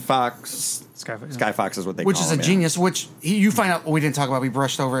 Sky Fox. Skyface. Sky Fox is what they Which call is a him, yeah. genius, which you find out, we didn't talk about, we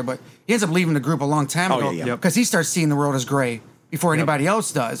brushed over it, but he ends up leaving the group a long time Oh, ago yeah, yeah. because he starts seeing the world as gray before anybody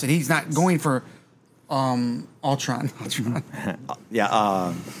else does, and he's not going for Ultron.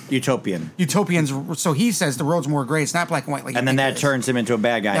 Yeah, Utopian. Utopians, so he says the world's more gray, it's not black and white like And you then think that it is. turns him into a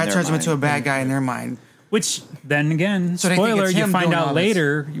bad guy. in That their turns him mind. into a bad guy in their mind. Which then again, So they think spoiler, it's you him find doing all out this.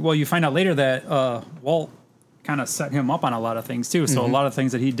 later. Well, you find out later that Walt kind of set him up on a lot of things too. So a lot of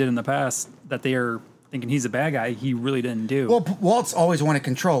things that he did in the past that they are thinking he's a bad guy, he really didn't do. Well, Walt's always wanted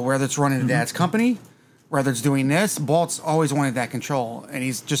control, whether it's running a dad's company, whether it's doing this. Walt's always wanted that control, and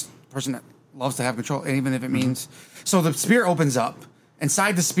he's just a person that loves to have control, and even if it means. So the spear opens up.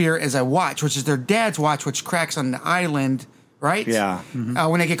 Inside the spear is a watch, which is their dad's watch, which cracks on the island, right? Yeah.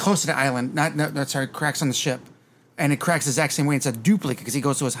 When they get close to the island, cracks on the ship, and it cracks the exact same way. It's a duplicate because he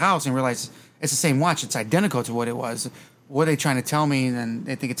goes to his house and realizes it's the same watch. It's identical to what it was. What are they trying to tell me? And then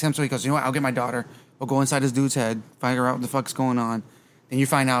they think it's him. So he goes, you know what? I'll get my daughter. We'll go inside this dude's head, figure out what the fuck's going on. Then you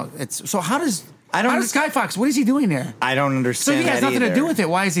find out it's so. How does Sky Fox? What is he doing there? I don't So understand he has that nothing to either. do with it.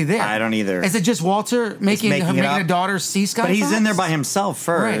 Why is he there? I don't either. Is it just Walter making making it up. a daughter see Sky But he's Fox? in there by himself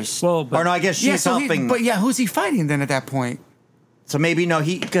first. Right. Well, but- or no, I guess she's helping. But yeah, who's he fighting then at that point? So maybe no,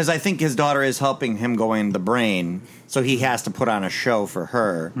 because I think his daughter is helping him go in the brain, so he has to put on a show for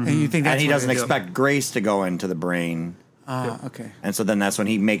her, And you think that's and he what doesn't they do? expect Grace to go into the brain, Okay. and so then that's when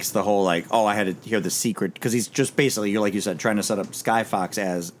he makes the whole like, oh, I had to hear the secret because he's just basically, like you said, trying to set up Sky Fox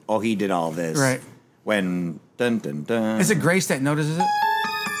as, oh, he did all this, Right. When dun dun dun, Is it Grace that notices it?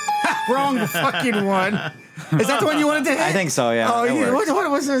 Wrong fucking one. Is that the one you wanted to hit? I think so. Yeah. Oh, that yeah. works.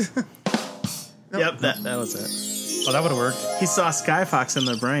 What was it? Yep, that was it. well, that would have worked. He saw Sky Fox in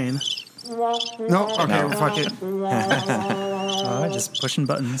the brain. No. Okay. No. Fuck it. Just pushing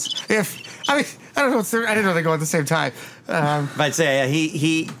buttons. I don't know. I didn't know they go at the same time. But I'd say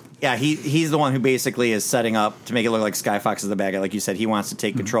he's the one who basically is setting up to make it look like Sky Fox is the bad guy. Like you said, he wants to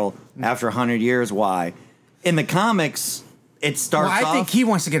take control after 100 years. Why? In the comics, it starts Well, I off. think he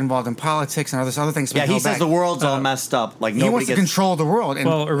wants to get involved in politics and other things. he says the world's all messed up. Like He nobody wants to gets. control the world. And,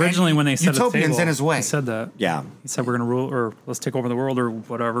 Well, originally and when they said Utopian's in his way. he said that. Yeah. He said we're going to rule or let's take over the world or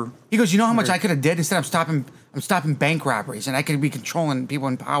whatever. He goes, you know how much I could have did? Instead, I'm stopping bank robberies, and I could be controlling people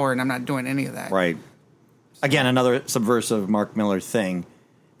in power, and I'm not doing any of that. Right. Again, another subversive Mark Miller thing.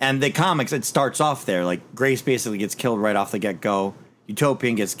 And the comics, it starts off there. Like Grace basically gets killed right off the get go.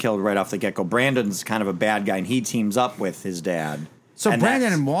 Utopian gets killed right off the get go. Brandon's kind of a bad guy, and he teams up with his dad. So And Brandon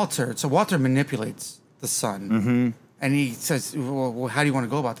that's- and Walter. So Walter manipulates the son, and he says, well, "How do you want to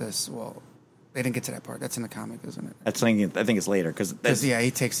go about this?" Well, they didn't get to that part. That's in the comic, isn't it? I think it's later because Yeah, he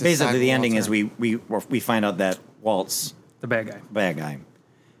takes his basically side the with ending is Walter. we find out that Walt's The bad guy. bad guy.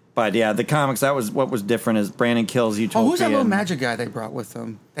 But yeah, the comics, that was what was different is Brandon kills Utopian. Oh, who's that little magic guy they brought with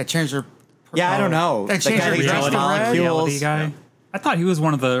them that changed their? Yeah, I don't know. That The changed guy her that dress drops to red? molecules. Reality guy. I thought he was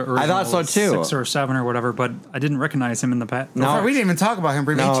one of the original I thought so, too. 6 or 7 or whatever, but I didn't recognize him in the past. No. We didn't even talk about him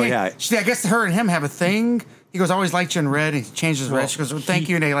briefly. No, He changed- I guess her and him have a thing. He goes, "I always liked you in red," and he changes red. She goes, well, "Thank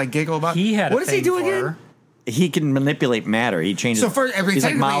you," and they like giggle about. He had. What a does he thing do for again? her. He can manipulate matter. He changes. So first, I mean, he's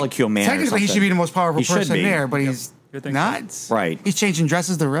like technically- molecule man. or Technically, he should something. be the most powerful He should person be. there, but he's You think not. Right. He's changing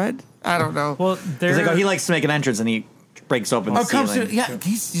dresses to red. I don't know. Well, 'Cause there. they go, he likes to make an entrance and he breaks open the comes ceiling. to, yeah,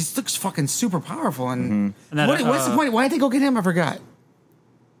 he looks fucking super powerful. And, And that, what's the point? Why did they go get him? I forgot.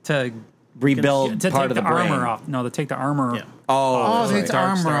 to Rebuild to part take of the armor brain. off. No, to take the armor. Yeah. Oh, they right. took the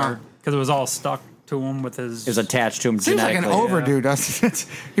armor off. because it was all stuck to him with his. Is attached to him Seems like genetically. an overdue, doesn't it?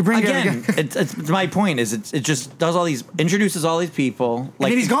 You bring Again, it's my point is it just does all these introduces all these people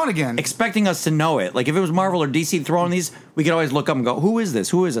like then he's gone again. expecting us to know it. Like if it was Marvel or DC throwing these, we could always look up and go, who is this?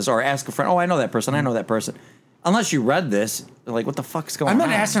 Who is this? Or ask a friend, oh, I know that person. I know that person. Unless you read this, they're like, what the fuck's going on? I'm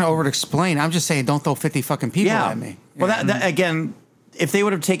not asking over to explain. I'm just saying, don't throw 50 fucking people Yeah. at me. Well, that again, if they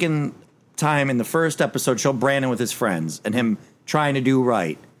would have taken time in the first episode, show Brandon with his friends and him trying to do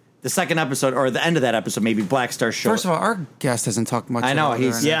right, the second episode or the end of that episode, maybe Black Star show. First of all, our guest hasn't talked much. I know, about it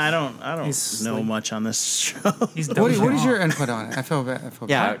he's- right Yeah, now. I don't He's know like- much on this show. He's What dozing is your off. input on it? I feel bad.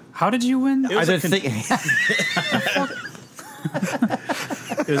 yeah. How did you win? was Are a there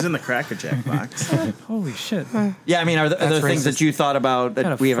It was in the Cracker Jack box. Holy shit! yeah, I mean, are there That's things racist. that you thought about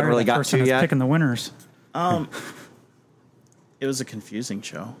that we haven't really got to yet? Picking the winners. It was a confusing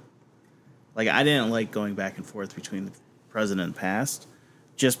show. Like, I didn't like going back and forth between the present and past,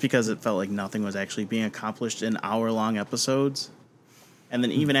 just because it felt like nothing was actually being accomplished in hour-long episodes. And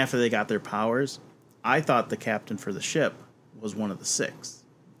then even after they got their powers, I thought the captain for the ship was one of the 6.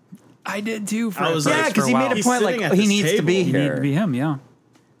 I did too. For I was for like- Yeah, because he a made while. a He's point sitting like at he this needs to be table. You need here. to be him, yeah.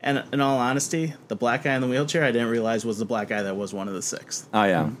 And in all honesty, the black guy in the wheelchair, I didn't realize was the black guy that was one of the 6. Oh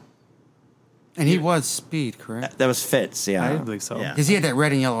yeah, And he was Speed, correct? that was Fitz. I Yeah, believe so. Yeah. Because he had that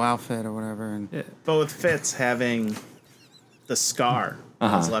red and yellow outfit or whatever. And Yeah. But with Fitz having the scar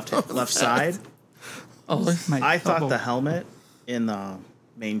on his left side, I thought the helmet in the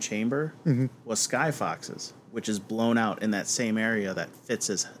main chamber was Sky Fox's, which is blown out in that same area that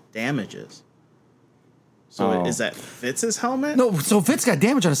Fitz's damages. So Oh. is that Fitz's helmet? no, so Fitz got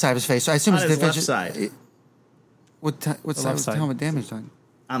damage on the side of his face. So I assume On it's his the left side. What side was the side. helmet damaged on?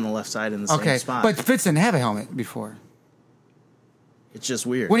 On the left side in the same Okay, spot. but Fitz didn't have a helmet before. it's just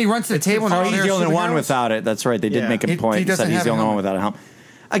weird. When he runs to the table, and oh, all he's there the are only one superheroes? without it. That's right. They did Yeah. make a He point. doesn't Said he's have the a only one helmet. without a helmet.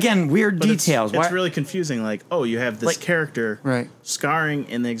 Again, weird But details. It's Why- really confusing. Like, oh, you have this Like- character Right. scarring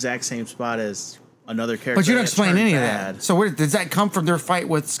in the exact same spot as another character. But you don't that explain turned any of bad. that. So where, does that come from their fight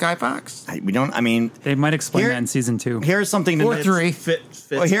with Sky Fox? we don't. I mean, They might explain Here- that in season 2. here's something to Or note. 3. Fitz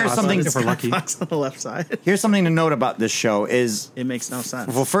Well, here's something- if we're lucky. Fox on the left side. Here's something to note about this show is It makes no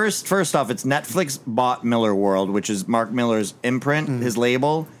sense. well, first off, it's Netflix bought Miller World, which is Mark Miller's imprint, his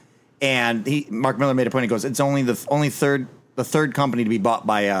label, and Mark Miller made a point. He goes, "It's only the third company to be bought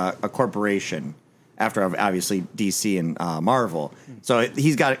by a corporation." After obviously DC and Marvel, so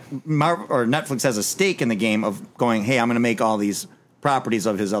he's got Marvel or Netflix has a stake in the game of going, "Hey, I'm going to make all these properties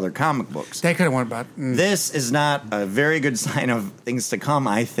of his other comic books." They could have won about. This is not a very good sign of things to come,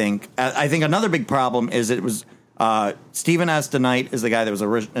 I think. I think another big problem is it was Stephen S. DeKnight is the guy that was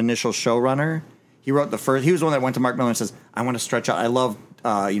the initial showrunner. He wrote the first. He was the one that went to Mark Miller and says, "I want to stretch out. I love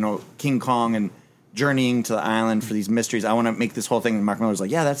King Kong and journeying to the island for these mysteries. I want to make this whole thing." And Mark Miller was like,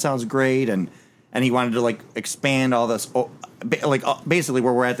 "Yeah, that sounds great." And he wanted to expand all this. Basically,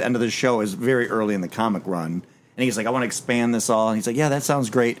 where we're at the end of the show is very early in the comic run. And he's like, "I want to expand this all." And he's like, "Yeah, that sounds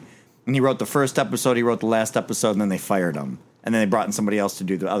great." And he wrote the first episode, he wrote the last episode, and then they fired him. And then they brought in somebody else to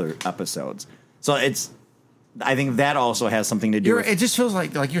do the other episodes. So I think that also has something to do with It just feels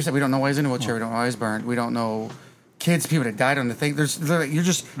like you said, we don't know why he's in a wheelchair. We don't know why he's burned. We don't know people that died on the thing.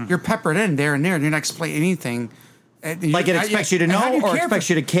 You're peppered in there and there, and you're not explaining anything. Like it expects you to and how know do you or care expects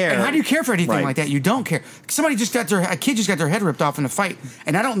you to care. And how do you care for anything Right. like that? You don't care. A kid just got their head ripped off in a fight,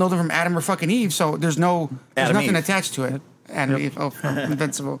 and I don't know them from Adam or fucking Eve, so there's Adam nothing Eve. attached to it. Adam Eve,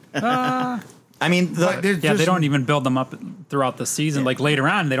 Invincible. I mean, But there's Yeah, they just- don't even build them up throughout the season. Like later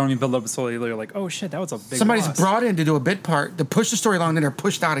on, they don't even build up so they're like, "Oh shit, that was a big." Somebody's loss. brought in to do a bit part to push the story along, then they're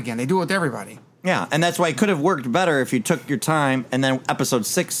pushed out again. They do it with everybody. yeah, and that's why it could have worked better if you took your time. And then episode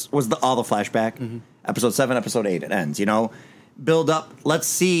 6 was all the flashback. Episode 7, episode 8, it ends. Build up. Let's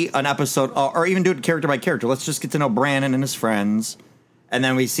see an episode, or even do it character by character. Let's just get to know Brandon and his friends, and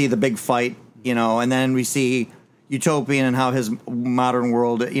then we see the big fight. And then we see Utopian and how his modern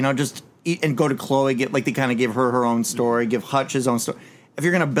world. And go to Chloe. They kind of give her own story. Give Hutch his own story. If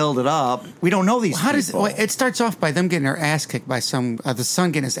you're going to build it up, we don't know these. How does people. it starts off by them getting their ass kicked by the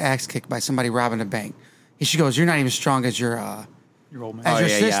son getting his ass kicked by somebody robbing a bank. She goes, "You're not even strong as your Your old man. as your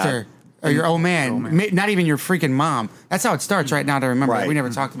yeah, sister or your old man, not even your freaking mom." That's how it starts right now. To remember, Right. we never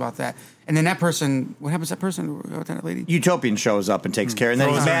talked about that. And then that person, what happens to that person? What that lady? Utopian shows up and takes care, and then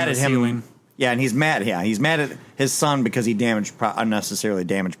he's Throws her mad in at the him. ceiling. Yeah, and he's mad. Yeah, he's mad at his son because he unnecessarily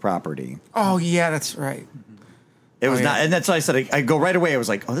damaged property. Oh yeah, that's right. It was yeah. not, and that's why I said I go right away. I was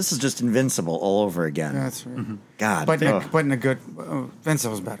like, "Oh, this is just Invincible all over again." That's right. God, But ugh. in a good, Vince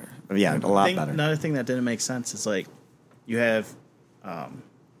was better. Yeah, a lot better. Another thing that didn't make sense is you have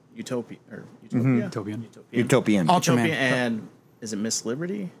Utopia or Utopian. Utopian, Ultraman. Utopia and is it Miss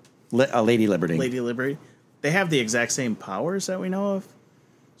Liberty? Lady Liberty. Lady Liberty. They have the exact same powers that we know of.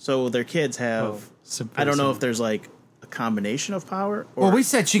 So their kids have. Oh, I don't know if there's a combination of power? Or Well, we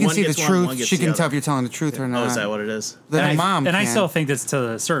said she can one see the gets one, truth. one gets She the can other? tell if you're telling the truth or not. Oh, is that what it is? Then And the mom I can. still think that's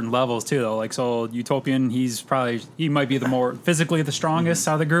to certain levels too, though. Like, so Utopian, he might be the more physically the strongest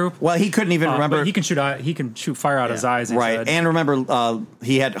out of the group. Well, he couldn't even remember. But he can shoot fire out his eyes. He Right, said. and remember,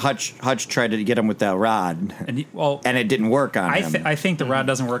 he had Hutch tried to get him with that rod, and it didn't work on him. I think the rod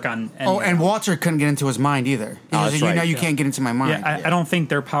doesn't work on. Any Oh, and Walter couldn't get into his mind either. He Oh, was that's like, right. you know, you can't get into my mind. I don't think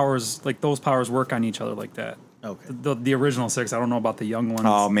their powers, like those powers, work on each other like that. Okay. The original 6, I don't know about the young ones.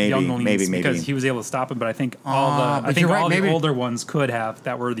 Oh, maybe, younglings, maybe. because he was able to stop him. But I think all but you're right, the maybe- older ones could have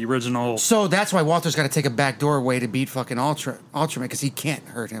that were the original. So that's why Walter's got to take a backdoor way to beat fucking Ultraman because he can't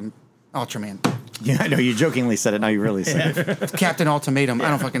hurt him. Ultraman. Yeah, I know you jokingly said it. Now you really said it. Captain Ultimatum. I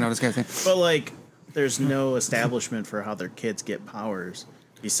don't fucking know this guy's name. But like, there's no establishment for how their kids get powers.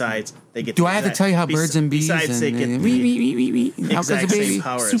 Besides, they get. Do the I have to exact- tell you how birds and bees Besides, they and get the how exact comes a same baby?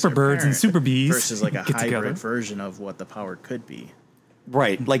 power. as Super their birds and parent super bees versus like a get hybrid together. version of what the power could be.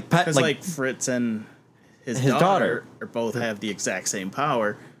 Right, like Because like Fritz and his His daughter are both have the exact same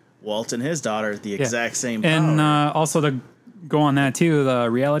power. Walt and his daughter the exact same power. And also to go on that too, the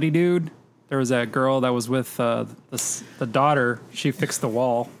reality dude. There was that girl that was with the daughter. She fixed the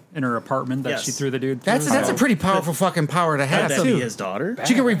wall in her apartment that Yes. she threw the dude through. That's a pretty powerful fucking power to Could have that be too. his daughter?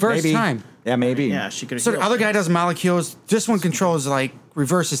 She can reverse maybe. time. Yeah, maybe. Yeah, she could. So the other guy does molecules. This one controls like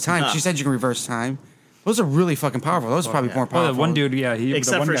reverses time. She said you can reverse time. Those are really fucking powerful. Those are probably more Oh, powerful. the one dude, yeah, the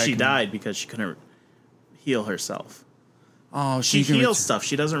Except one for guy she can- died because she couldn't heal herself. Oh, She can heals stuff.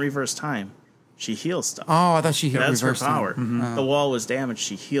 She doesn't reverse time. She heals stuff. Oh, I thought she That's her reversed power. time. The wall was damaged.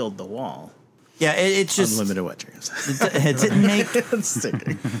 She healed the wall. Yeah, it's just Unlimited wet dreams. it didn't make. It's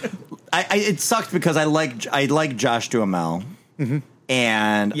sticking. It sucked because I like Josh Duhamel,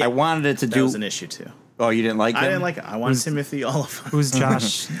 and Yeah, I wanted it to That do. was an issue too. Oh, you didn't like him? I didn't like it. I wanted Timothy Oliphant. Who's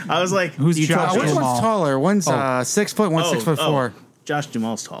Josh? I was like, Who's You Josh? told- Which Jamal. one's taller? One's 6 foot, one's 6 foot 4. Josh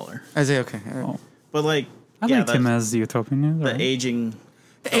Duhamel's taller, Isaiah, okay. All right. Oh. but like, I yeah, liked him the, as the Utopian. the aging,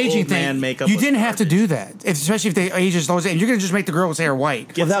 The aging old man thing, makeup. you was didn't have to garbage. do that, especially if they age as low as and you're going to just make the girl's hair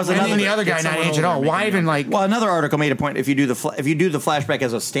white. Well, that was And another. then the other get guy not someone age at older all. and make Why him even younger. like? Well, another article made a point. If you do the flashback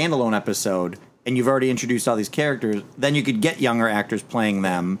as a standalone episode, and you've already introduced all these characters, then you could get younger actors playing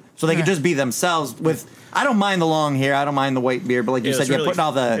them, so they could just be themselves. With I don't mind the long hair, I don't mind the white beard, but like you It said, was you're really- putting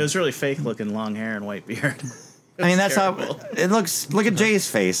all It the. was really fake looking long hair and white beard. I mean, that's terrible. how it looks. Look at Jay's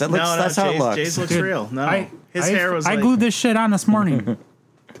face. That looks. That's how it looks. Jay's looks real. No, his I, hair was. I like, glued this shit on this morning.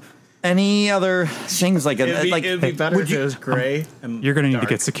 Any other things like It'd be, like? it'd be better if it was gray. And You're gonna need dark. to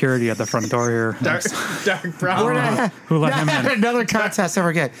get security at the front door here. dark brown. Who let him in? Another contest ever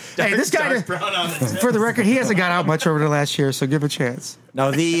again. Hey, this guy, dark brown on the tip. for the record, he hasn't got out much over the last year, so give him a chance.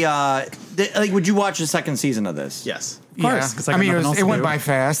 No, like, would you watch the second season of this? Yes. Of course, 'cause I I got mean, nothing else it to went do. by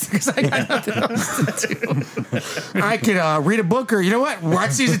fast because I got nothing else to do. I could read a book, or you know what,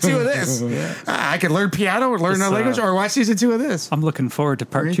 watch season 2 of this. I could learn piano, or learn another language, or watch season 2 of this. I'm looking forward to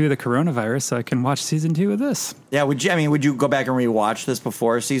part 2 of the coronavirus so I can watch season 2 of this. Yeah. Would you? I mean, would you go back and rewatch this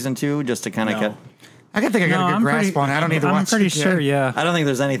before season 2 just to kind of No. get? I got a good grasp on it. I don't need to watch. I'm pretty it yet. sure, yeah. I don't think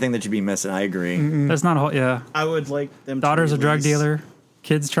there's anything that you'd be missing. I agree. There's not a whole, yeah. I would like them. Daughter's to a drug release- dealer.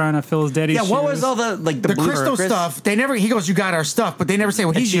 Kids trying to fill his daddy's Yeah. What was shoes. all the like The blue crystal Chris- stuff, they never. He goes, "You got our stuff," but they never say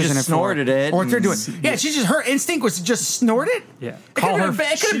what And he's she using just it for. snorted it or what they're and- doing. Yeah, she just her instinct was to just snort it. Yeah. It could have been,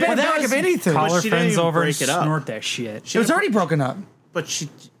 she been didn't- a bag of anything. Call her she didn't friends even over and break it up. snort that shit. It was already broken up. But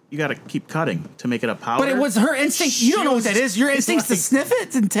you got to keep cutting to make it a powder. But it was her instinct. You don't know what that is. Your instinct's to sniff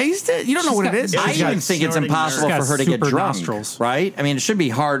it and taste it. You don't know what it is. She's I got even think it's snorting impossible nerves. for her to She's got get super drunk, nostrils. right? I mean, it should be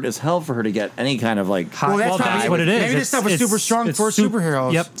hard as hell for her to get any kind of like. Well, that's probably what it is. Maybe this stuff was super strong for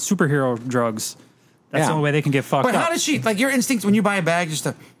superheroes. Yep, superhero drugs. That's Yeah. the only way they can get fucked But up. how does she like your instincts when you buy a bag? Just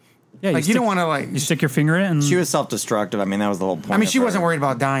to yeah, like you don't want to like. You stick your finger in it and She was self-destructive. I mean, that was the whole point. I mean, of she her. wasn't worried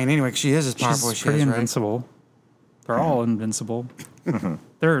about dying anyway. 'Cause she is as powerful as she's she pretty is, right? invincible. They're all invincible.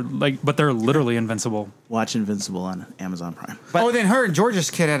 But they're literally invincible. Watch Invincible on Amazon Prime. Oh, then her and George's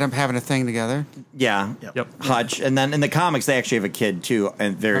kid ended up having a thing together. Yeah. Yep. Hutch, and then in the comics they actually have a kid too,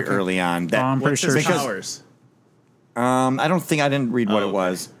 and very early on. That I'm pretty What's sure his she's- powers? I didn't read what Oh, it okay.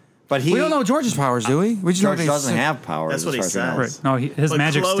 was, but he We don't know George's powers, do we? We just know George they doesn't have powers. That's what as he far as I know. says. Right. No, his But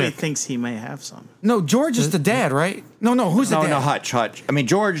magic Chloe stick. thinks he may have some. No, George is the dad, right? No, who's the No, dad? no, Hutch. I mean,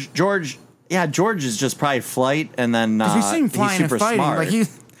 George. Yeah, George is just probably flight, and then Because we see him he's flying super and fighting. smart. Like he,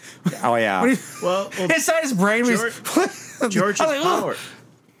 Oh yeah. when he Well, inside his brain was. George's I was like, "Ugh." power.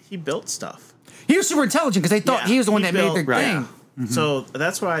 He built stuff. He was super intelligent because they thought Yeah, he was the one he that built- made the right. thing. So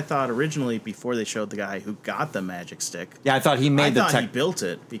that's what I thought originally before they showed the guy who got the magic stick. Yeah, I thought he made I the thought tech. he built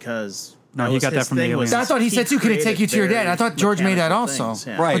it because No, he got that from the aliens. I thought he said too. Can it take you to your dad? I thought George made that mechanical also. things,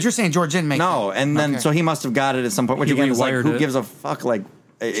 yeah. Right. But you're saying George didn't make No, that. and then Okay. so he must have got it at some point. Which He again is like, rewired who it. gives a fuck? Like,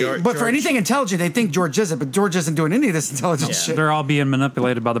 George- But for anything intelligent, they think George does it. But George isn't doing any of this intelligent Yeah. shit. They're all being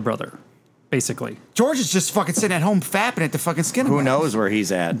manipulated by the brother, basically. George is just fucking sitting at home fapping at the fucking skin. who knows where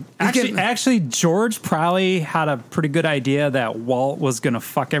he's at? Actually, George probably had a pretty good idea that Walt was going to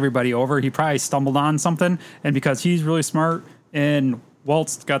fuck everybody over. He probably stumbled on something, and because he's really smart and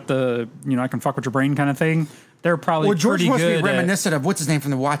Walt's got the, I can fuck with your brain kind of thing, they're probably Well, George pretty must be good at- reminiscent of what's his name from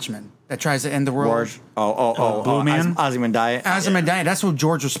The Watchmen that tries to end the world. George. Blue Man? Ozymandias. Ozymandias. That's what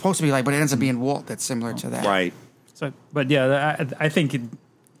George was supposed to be like, but it ends up being Walt. That's similar to that. Right. So, but yeah, I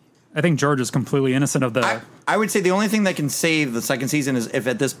think George is completely innocent of the. I would say the only thing that can save the second season is if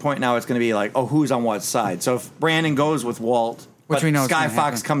at this point now it's going to be like, oh, who's on what side? So if Brandon goes with Walt, Which but we know is Sky gonna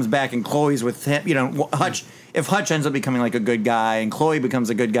Fox happen. comes back and Chloe's with him, Hutch. If Hutch ends up becoming like a good guy and Chloe becomes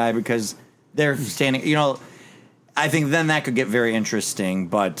a good guy because they're standing, I think then that could get very interesting.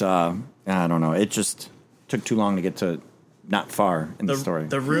 But I don't know. It just took too long to get to not far in the story.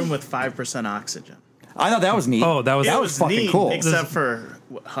 The room with 5% oxygen. I thought that was neat. Oh, that was fucking neat, cool. Except for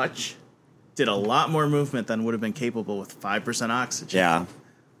Hutch did a lot more movement than would have been capable with 5% oxygen. Yeah.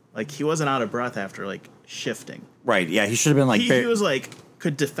 Like he wasn't out of breath after like shifting. Right. Yeah. He should have been like. He was like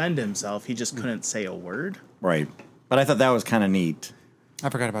could defend himself. He just couldn't say a word. Right. But I thought that was kind of neat. I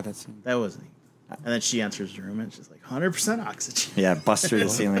forgot about that scene. That was neat. And then she enters the room and she's like 100% oxygen. Yeah. Bust through the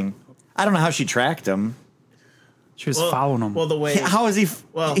ceiling. I don't know how she tracked him. She was following him. Well, the way How is he?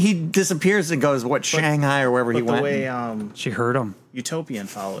 Well- he disappears and goes Shanghai or wherever he but the went. way she heard him. Utopian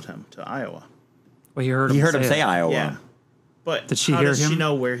followed him to Iowa. Well, he heard him it. say Iowa. Yeah. But Did she how hear does she him?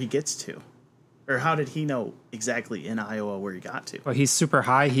 know where he gets to? Or how did he know exactly in Iowa where he got to? Well, he's super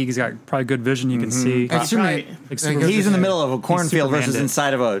high. He's got probably good vision. You can see. That's true, Right. mate. Like There super- goes He's in the his- middle of a cornfield Superman versus did.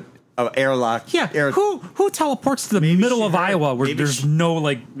 inside of a airlock. Yeah. Air, Who teleports to the Maybe middle she of heard. Iowa where Maybe there's she- no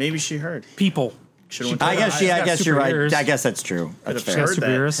Maybe she heard. people? Should've went I to guess. Iowa. Yeah. I got guess you're right. superheroes. I guess that's true. That's Could've fair. heard Super that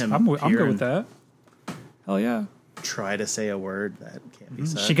Bears. him I'm here good with and- that. Hell yeah. Try to say a word that can't be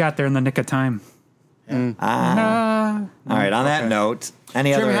said. She got there in the nick of time. All right. On that note,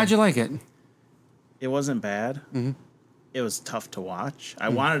 any Jeremy, other? how'd you like it? It wasn't bad. Mm-hmm. It was tough to watch. I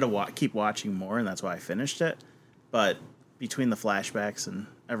wanted to keep watching more, and that's why I finished it. But between the flashbacks and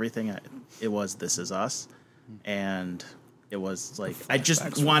everything, it was This Is Us, and it was like I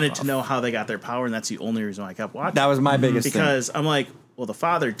just wanted to know how they got their power, and that's the only reason why I kept watching. That was my biggest thing. because I'm like, well, the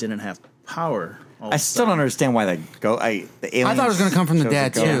father didn't have power. all of I a still don't sudden. understand why the aliens. I thought it was gonna come from the chose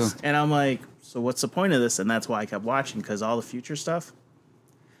dad, the ghost. too. And I'm like, so what's the point of this? And that's why I kept watching, because all the future stuff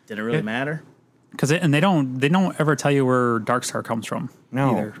didn't really matter. And they don't ever tell you where Darkstar comes from.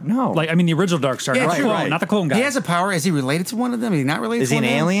 No, either. no. Like, I mean, the original Darkstar, Yeah, not, true. the clone, Right. not the clone guy. He has a power. Is he related to one of them? Is he not related Is to he an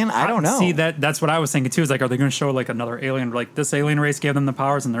one of them? alien? I don't know. See, that's what I was thinking too. Is like, are they going to show like another alien? Like this alien race gave them the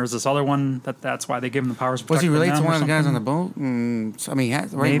powers, and there's this other one that's why they gave him the powers. Was he protecting related to them one or of the guys on something? the boat? I mean, he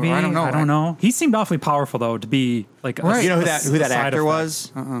has, right? Maybe I don't know. I don't know. He seemed awfully powerful though to be like. Right. You know who a that side actor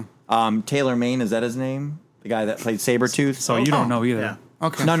effect. was? Taylor Maine. Is that his name? The guy that played Sabretooth. So you don't know either. Yeah.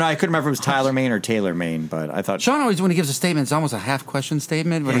 Okay. No, I couldn't remember if it was Tyler Maine or Taylor Maine, but I thought Sean always, when he gives a statement, it's almost a half question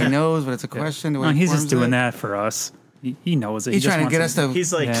statement, but he knows, but it's a question. the way No, he he's just forms doing it. that for us. He knows it. He's He just trying to get us wants to.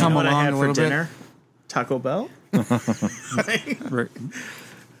 He's like, Yeah. you know Come what I along had a for little bit. dinner? Taco Bell?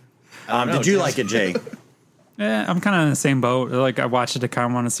 Did you like it, Jay? I'm kind of in the same boat. Like I watched it to kind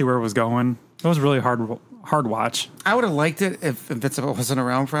of want to see where it was going. It was really hard watch. I would have liked it if Invincible wasn't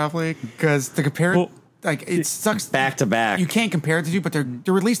around probably, because to compare, Well, like it sucks Back to back. You can't compare it to two, but they're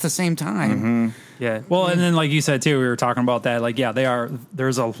released the same time. Yeah. Well, and then like you said too, we were talking about that. Like, yeah,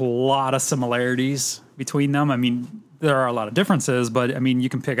 there's a lot of similarities between them. I mean, there are a lot of differences, but I mean, you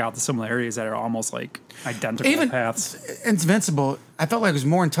can pick out the similarities that are almost like identical Even paths. Invincible, I felt like it was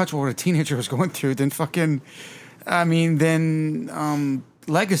more in touch with what a teenager was going through than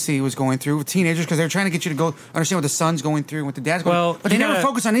Legacy was going through with teenagers, because they were trying to get you to go understand what the son's going through and what the dad's going Well, through. But they you never gotta-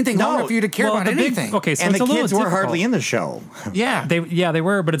 focus on anything long enough for you to care about the big- anything. okay, so and it's the a little kids were difficult. hardly in the show. Yeah. They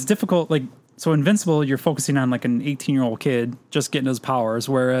were, but it's difficult. Like, so Invincible, you're focusing on like an 18-year-old kid just getting his powers,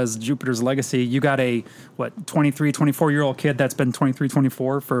 whereas Jupiter's Legacy, you got a 23, 24-year-old kid that's been 23,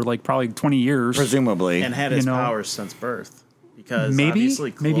 24 for like probably 20 years. Presumably. And had his You know. powers since birth. Because Maybe,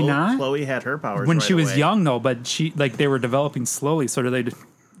 obviously maybe not. Chloe had her powers when right she was away. young though, but they were developing slowly. So do they?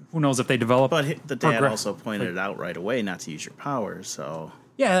 Who knows if they develop? But the dad progress- also pointed it out right away not to use your powers, so...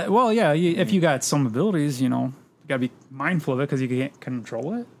 Yeah, well, yeah. If you got some abilities, you got to be mindful of it because you can't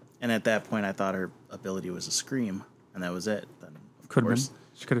control it. And at that point, I thought her ability was a scream, and that was it. Then, of Could have course, been.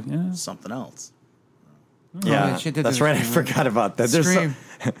 She could have. Yeah. something else. Yeah, she did that's the right. I Scream. forgot about that. There's Scream.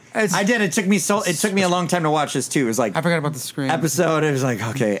 I did. It took me a long time to watch this too. It was like I forgot about the Scream episode. It was like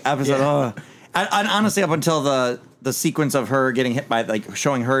okay, episode. Yeah. Oh. And honestly, up until the sequence of her getting hit by like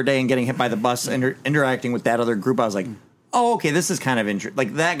showing her day and getting hit by the bus and interacting with that other group, I was like, oh, okay, this is kind of interesting.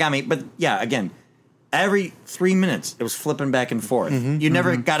 Like that got me. But yeah, again, every 3 minutes it was flipping back and forth. You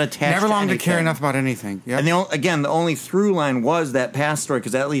never got attached. Never long to anything. care enough about anything. Yep. And the only through line was that past story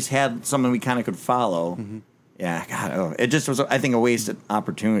because that at least had someone we kind of could follow. Yeah, God, it just was, I think, a wasted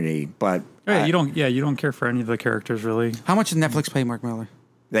opportunity. But Oh, yeah, you don't care for any of the characters really. How much did Netflix pay Mark Miller?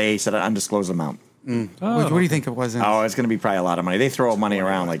 they said an undisclosed amount. What do you think it was? Oh, it's going to be probably a lot of money. They throw money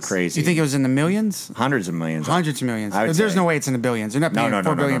around like crazy. You think it was in the millions? Hundreds of millions? Hundreds of millions. I would There's say. no way it's in the billions. They're not paying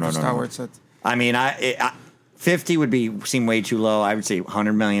 $4 billion for Star Wars. That's- I mean, 50 would seem way too low. I would say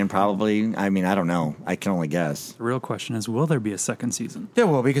 100 million probably. I mean, I don't know. I can only guess. The real question is, will there be a second season? There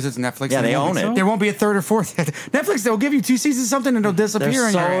will because it's Netflix. Yeah, and they there won't own be- it. There won't be a third or fourth. Netflix, they'll give you 2 seasons of something and it'll disappear. They're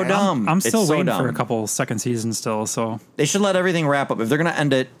in your so ass. dumb. I'm It's still so waiting dumb. for a couple second seasons still. So They should let everything wrap up. If they're going to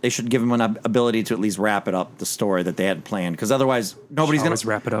end it, they should give them an ability to at least wrap it up, the story that they had planned. Because otherwise, nobody's going always to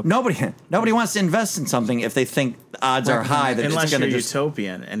wrap it up. Nobody wants to invest in something if they think the odds are high that Unless it's going you're to just.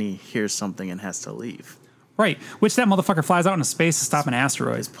 utopian and he hears something and has to leave. right, which that motherfucker flies out into space to stop an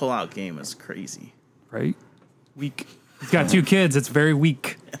asteroid. His pull-out game is crazy. Right, weak. He's got 2 kids. It's very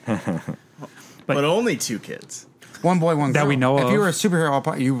weak. But only 2 kids. One boy, one girl. That we know If of. you were a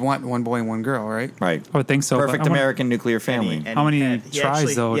superhero, you want one boy and one girl, right? Right. I would think so. but Perfect I wonder- American nuclear family. How many he tries,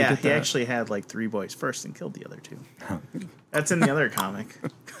 actually- though, to Yeah, get he that? actually had like 3 boys first and killed the other 2. That's in the other comic.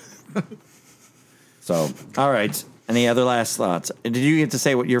 So, all right. Any other last thoughts? Did you get to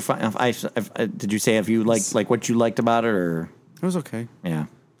say what your did you say if you like what you liked about it or It was okay. yeah?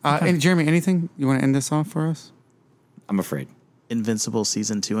 And Jeremy, anything you want to end this off for us? I'm afraid. Invincible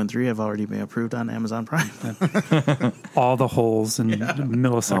season 2 and 3 have already been approved on Amazon Prime. all the holes in the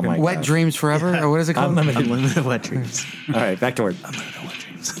millisecond. Oh my Wet gosh. Dreams Forever, or what is it called? Unlimited wet dreams. All right, back to work.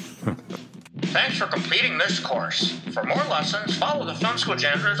 Thanks for completing this course. For more lessons, follow the Film School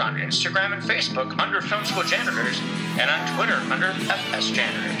Janitors on Instagram and Facebook under Film School Janitors and on Twitter under FS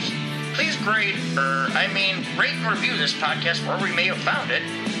Janitors. Please rate and review this podcast wherever you may have found it,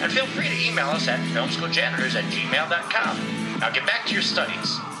 and feel free to email us at filmschooljanitors@gmail.com. Now get back to your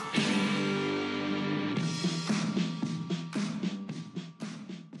studies.